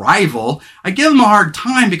political rival. I give them a hard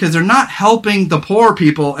time because they're not helping the poor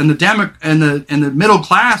people and the middle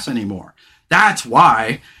class anymore. That's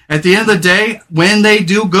why. At the end of the day, when they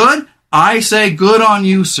do good, I say good on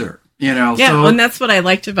you, sir. Yeah, and that's what I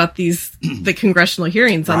liked about the congressional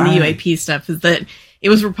hearings on the UAP stuff, is that it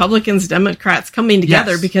was Republicans, Democrats coming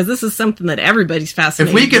together because this is something that everybody's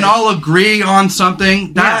fascinated with. If we can all agree on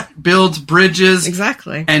something, that builds bridges.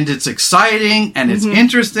 Exactly. And it's exciting, and it's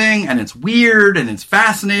interesting, and it's weird, and it's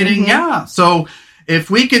fascinating. Yeah. So if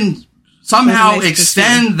we can somehow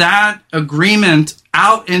extend that agreement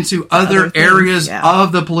out into other areas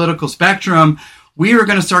of the political spectrum, we are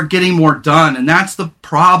going to start getting more done. And that's the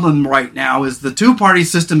problem right now, is the two-party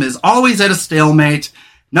system is always at a stalemate.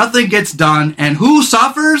 Nothing gets done. And who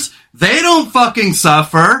suffers? They don't fucking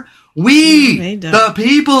suffer. We, the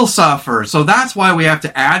people, suffer. So that's why we have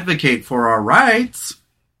to advocate for our rights,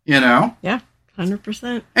 Yeah,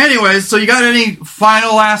 100%. Anyways, so you got any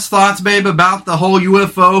final last thoughts, babe, about the whole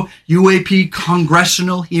UFO, UAP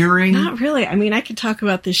congressional hearing? Not really. I mean, I could talk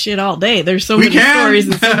about this shit all day. There's so many stories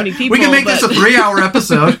and so many people. We can make this a 3-hour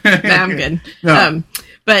episode. I'm good. No.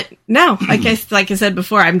 But no, like I said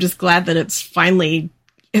before, I'm just glad that it's finally,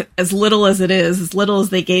 as little as it is, as little as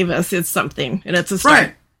they gave us, it's something. And it's a start.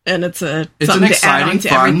 Right. And it's something an exciting, to add on to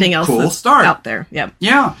fun, everything else cool that's start out there. Yep.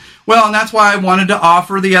 Yeah. Well, and that's why I wanted to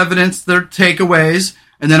offer the evidence, their takeaways,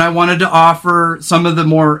 and then I wanted to offer some of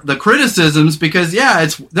the criticisms, because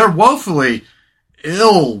they're woefully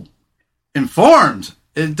ill informed.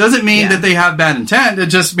 It doesn't mean that they have bad intent. It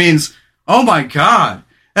just means, oh my God,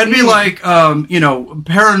 that'd be like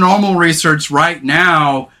paranormal research right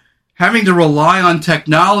now, having to rely on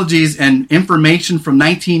technologies and information from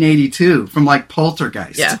 1982, from like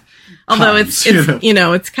Poltergeist. Yeah. Although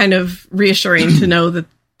it's kind of reassuring to know that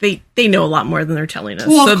they know a lot more than they're telling us.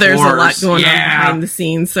 Well, so there's a lot going on behind the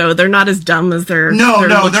scenes. So they're not as dumb as they're they're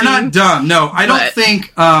not dumb. No, I don't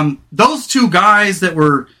think those two guys that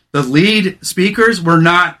were the lead speakers were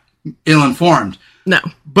not ill-informed. No.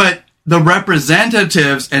 But the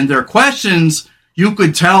representatives and their questions, you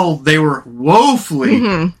could tell they were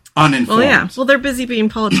woefully uninformed. Well, yeah. Well, they're busy being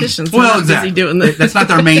politicians. Well, exactly. Busy doing this. That's not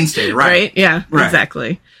their mainstay, right? Right? Yeah, right.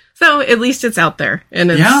 Exactly. So at least it's out there,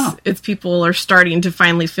 and it's people are starting to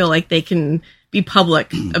finally feel like they can be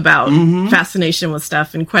public about fascination with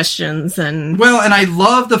stuff and questions. And I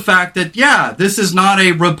love the fact that this is not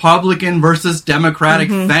a Republican versus Democratic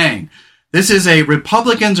thing. This is a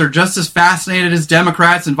Republicans are just as fascinated as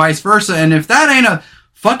Democrats and vice versa. And if that ain't a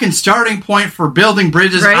fucking starting point for building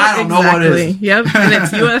bridges, I don't know what is. Yep, and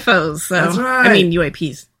it's UFOs. So that's right. I mean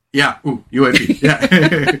UAPs. Yeah, UAP.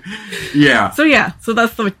 Yeah, yeah. So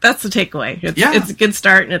that's the takeaway. It's a good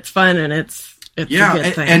start, and it's fun, and it's a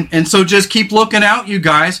good thing. And so just keep looking out, you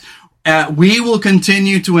guys. We will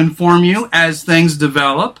continue to inform you as things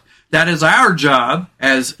develop. That is our job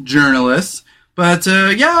as journalists. But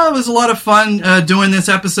it was a lot of fun doing this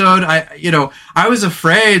episode. I was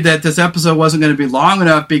afraid that this episode wasn't going to be long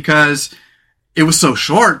enough because it was so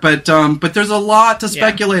short. But there's a lot to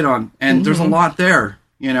speculate on, and there's a lot there.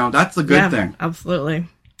 That's the good thing. Absolutely.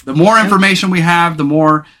 The more information we have, the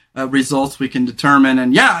more results we can determine.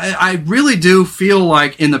 And I really do feel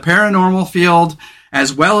like in the paranormal field,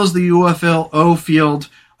 as well as the UFO field,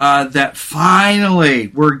 that finally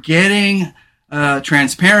we're getting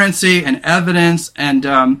transparency and evidence. And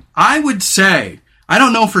I would say, I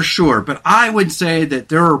don't know for sure, but I would say that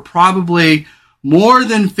there are probably more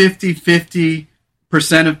than 50%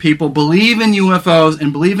 of people believe in UFOs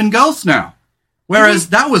and believe in ghosts now. Whereas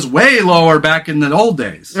that was way lower back in the old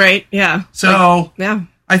days. Right, yeah. So,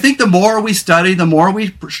 I think the more we study, the more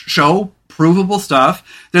we show provable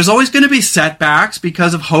stuff. There's always going to be setbacks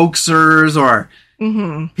because of hoaxers or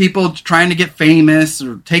people trying to get famous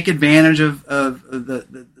or take advantage of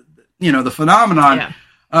the phenomenon. Yeah.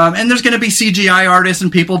 And there's going to be CGI artists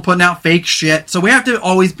and people putting out fake shit. So we have to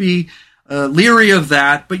always be leery of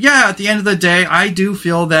that. But at the end of the day, I do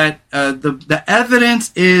feel that the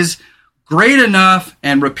evidence is great enough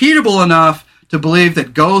and repeatable enough to believe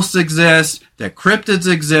that ghosts exist, that cryptids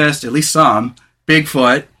exist, at least some,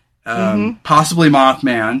 Bigfoot, possibly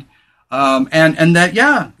Mothman, and that,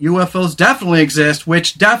 UFOs definitely exist,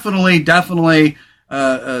 which definitely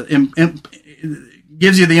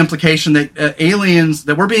gives you the implication that aliens,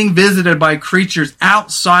 that we're being visited by creatures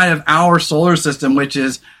outside of our solar system, which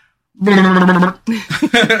is boggles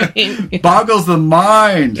the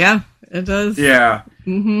mind. Yeah, it does. Yeah.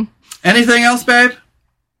 Mm-hmm. Anything else, babe?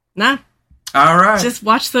 Nah. All right. Just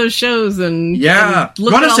watch those shows and yeah.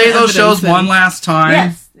 You want to say those shows one last time?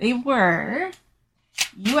 Yes, they were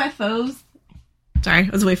UFOs. Sorry, I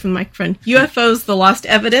was away from the microphone. UFOs, The Lost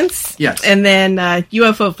Evidence. Yes. And then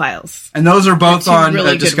UFO Files. And those are both on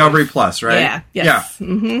really Discovery Plus, right? Yeah. Yes. Yeah.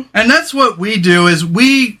 Mm-hmm. And that's what we do is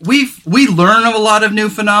we learn of a lot of new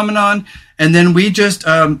phenomenon, and then we just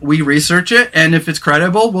we research it, and if it's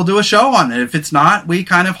credible, we'll do a show on it. If it's not, we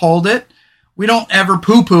kind of hold it. We don't ever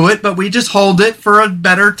poo-poo it, but we just hold it for a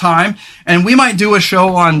better time. And we might do a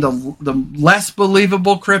show on the less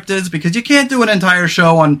believable cryptids, because you can't do an entire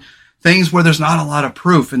show on things where there's not a lot of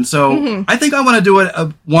proof. And so I think I want to do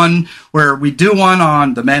one where we do one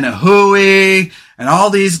on the Menahui and all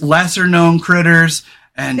these lesser known critters,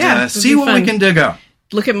 and see what we can dig up.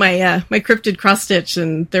 Look at my my cryptid cross stitch,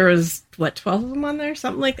 and there was 12 of them on there,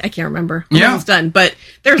 something like that. I can't remember. I'm almost done, but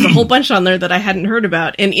there's a whole bunch on there that I hadn't heard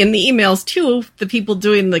about. And in the emails too, the people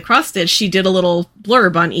doing the cross stitch, she did a little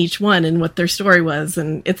blurb on each one and what their story was,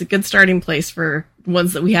 and it's a good starting place for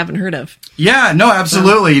ones that we haven't heard of. Yeah, no,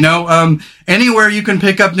 absolutely. Anywhere you can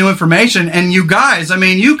pick up new information, and you guys, I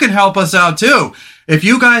mean, you can help us out too. If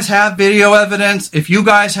you guys have video evidence, if you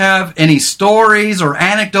guys have any stories or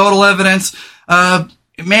anecdotal evidence,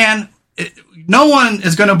 man, no one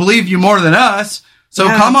is going to believe you more than us. So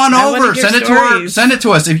come on over, send it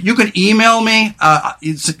to us. If you can email me,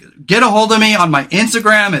 get a hold of me on my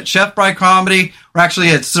Instagram at Chef Bry Comedy, or actually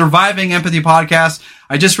at Surviving Empathy Podcast.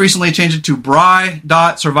 I just recently changed it to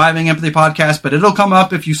Bry.Surviving Empathy Podcast, but it'll come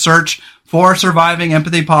up if you search for Surviving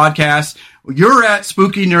Empathy Podcast. You're at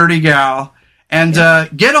Spooky Nerdy Gal, and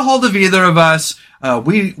get a hold of either of us.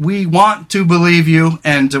 We want to believe you,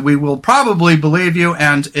 and we will probably believe you.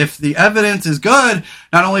 And if the evidence is good,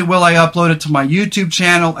 not only will I upload it to my YouTube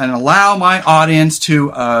channel and allow my audience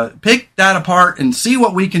to pick that apart and see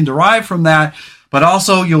what we can derive from that, but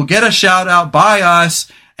also you'll get a shout out by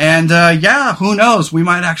us. And who knows? We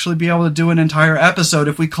might actually be able to do an entire episode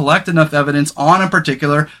if we collect enough evidence on a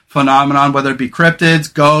particular phenomenon, whether it be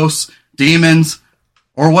cryptids, ghosts, demons,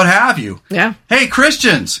 or what have you. Yeah. Hey,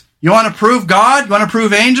 Christians. You want to prove God? You want to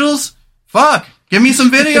prove angels? Fuck. Give me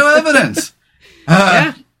some video evidence.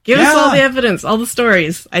 Give us all the evidence, all the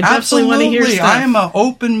stories. I definitely want to hear stuff. I am an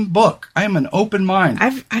open book. I am an open mind.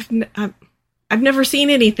 I've never seen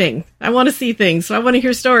anything. I want to see things, so I want to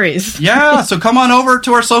hear stories. Yeah, so come on over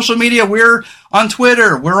to our social media. We're on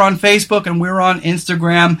Twitter, we're on Facebook, and we're on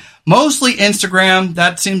Instagram. Mostly Instagram.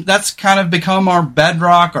 That's kind of become our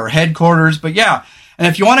bedrock, our headquarters. But yeah. And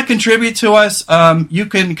if you want to contribute to us, you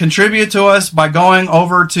can contribute to us by going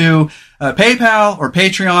over to PayPal or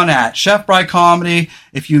Patreon at Chef Bry Comedy.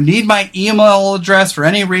 If you need my email address for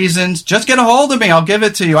any reasons, just get a hold of me. I'll give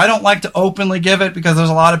it to you. I don't like to openly give it because there's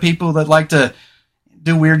a lot of people that like to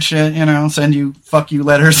do weird shit, send you fuck you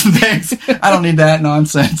letters and things. I don't need that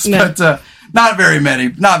nonsense. No. But not very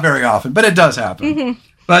many, not very often, but it does happen. Mm-hmm.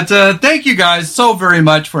 But thank you guys so very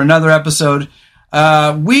much for another episode.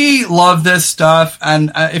 We love this stuff,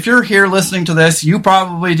 and if you're here listening to this, you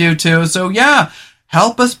probably do too. So yeah,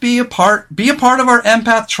 help us be a part of our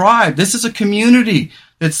empath tribe. This is a community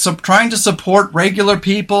that's trying to support regular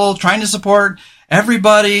people, trying to support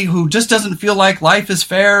everybody who just doesn't feel like life is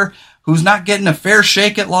fair, who's not getting a fair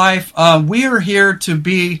shake at life. We are here to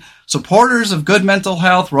be supporters of good mental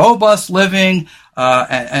health, robust living,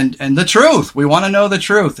 and the truth. We want to know the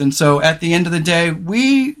truth. And so at the end of the day,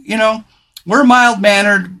 we're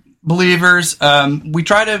mild-mannered believers. We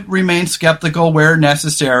try to remain skeptical where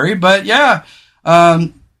necessary, but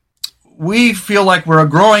we feel like we're a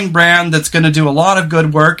growing brand that's going to do a lot of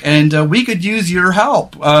good work, and we could use your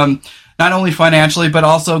help, not only financially, but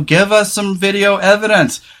also give us some video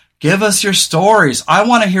evidence. Give us your stories. I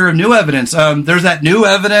want to hear of new evidence. There's that new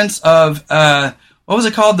evidence of, what was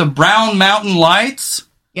it called? The Brown Mountain Lights?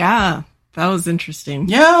 Yeah. That was interesting.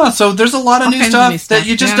 Yeah, so there's a lot of new stuff that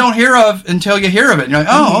you just don't hear of until you hear of it. And you're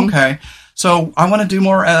like, okay. So I want to do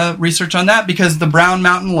more research on that, because the Brown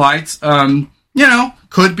Mountain Lights,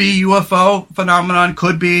 could be UFO phenomenon,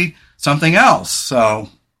 could be something else. So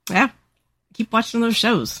yeah, keep watching those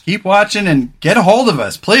shows. Keep watching and get a hold of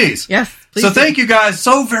us, please. Yes. So thank you guys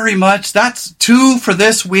so very much. That's 2 for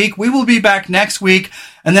this week. We will be back next week.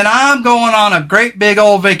 And then I'm going on a great big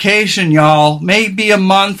old vacation, y'all. Maybe a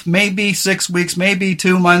month, maybe 6 weeks, maybe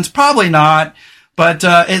 2 months. Probably not. But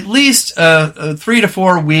at least 3 to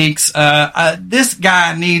 4 weeks. This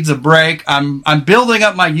guy needs a break. I'm building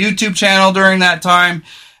up my YouTube channel during that time,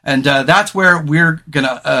 and that's where we're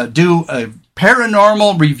gonna do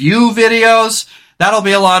paranormal review videos. That'll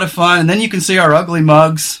be a lot of fun, and then you can see our ugly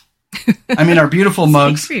mugs. I mean, our beautiful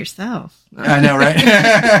mugs. Speak for yourself. I know, right?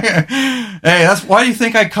 Hey, that's why do you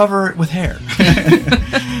think I cover it with hair?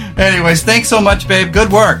 Anyways, thanks so much, babe.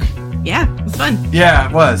 Good work. Yeah, it was fun. Yeah,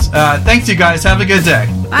 it was. Thanks, you guys. Have a good day.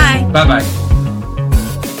 Bye. Bye-bye.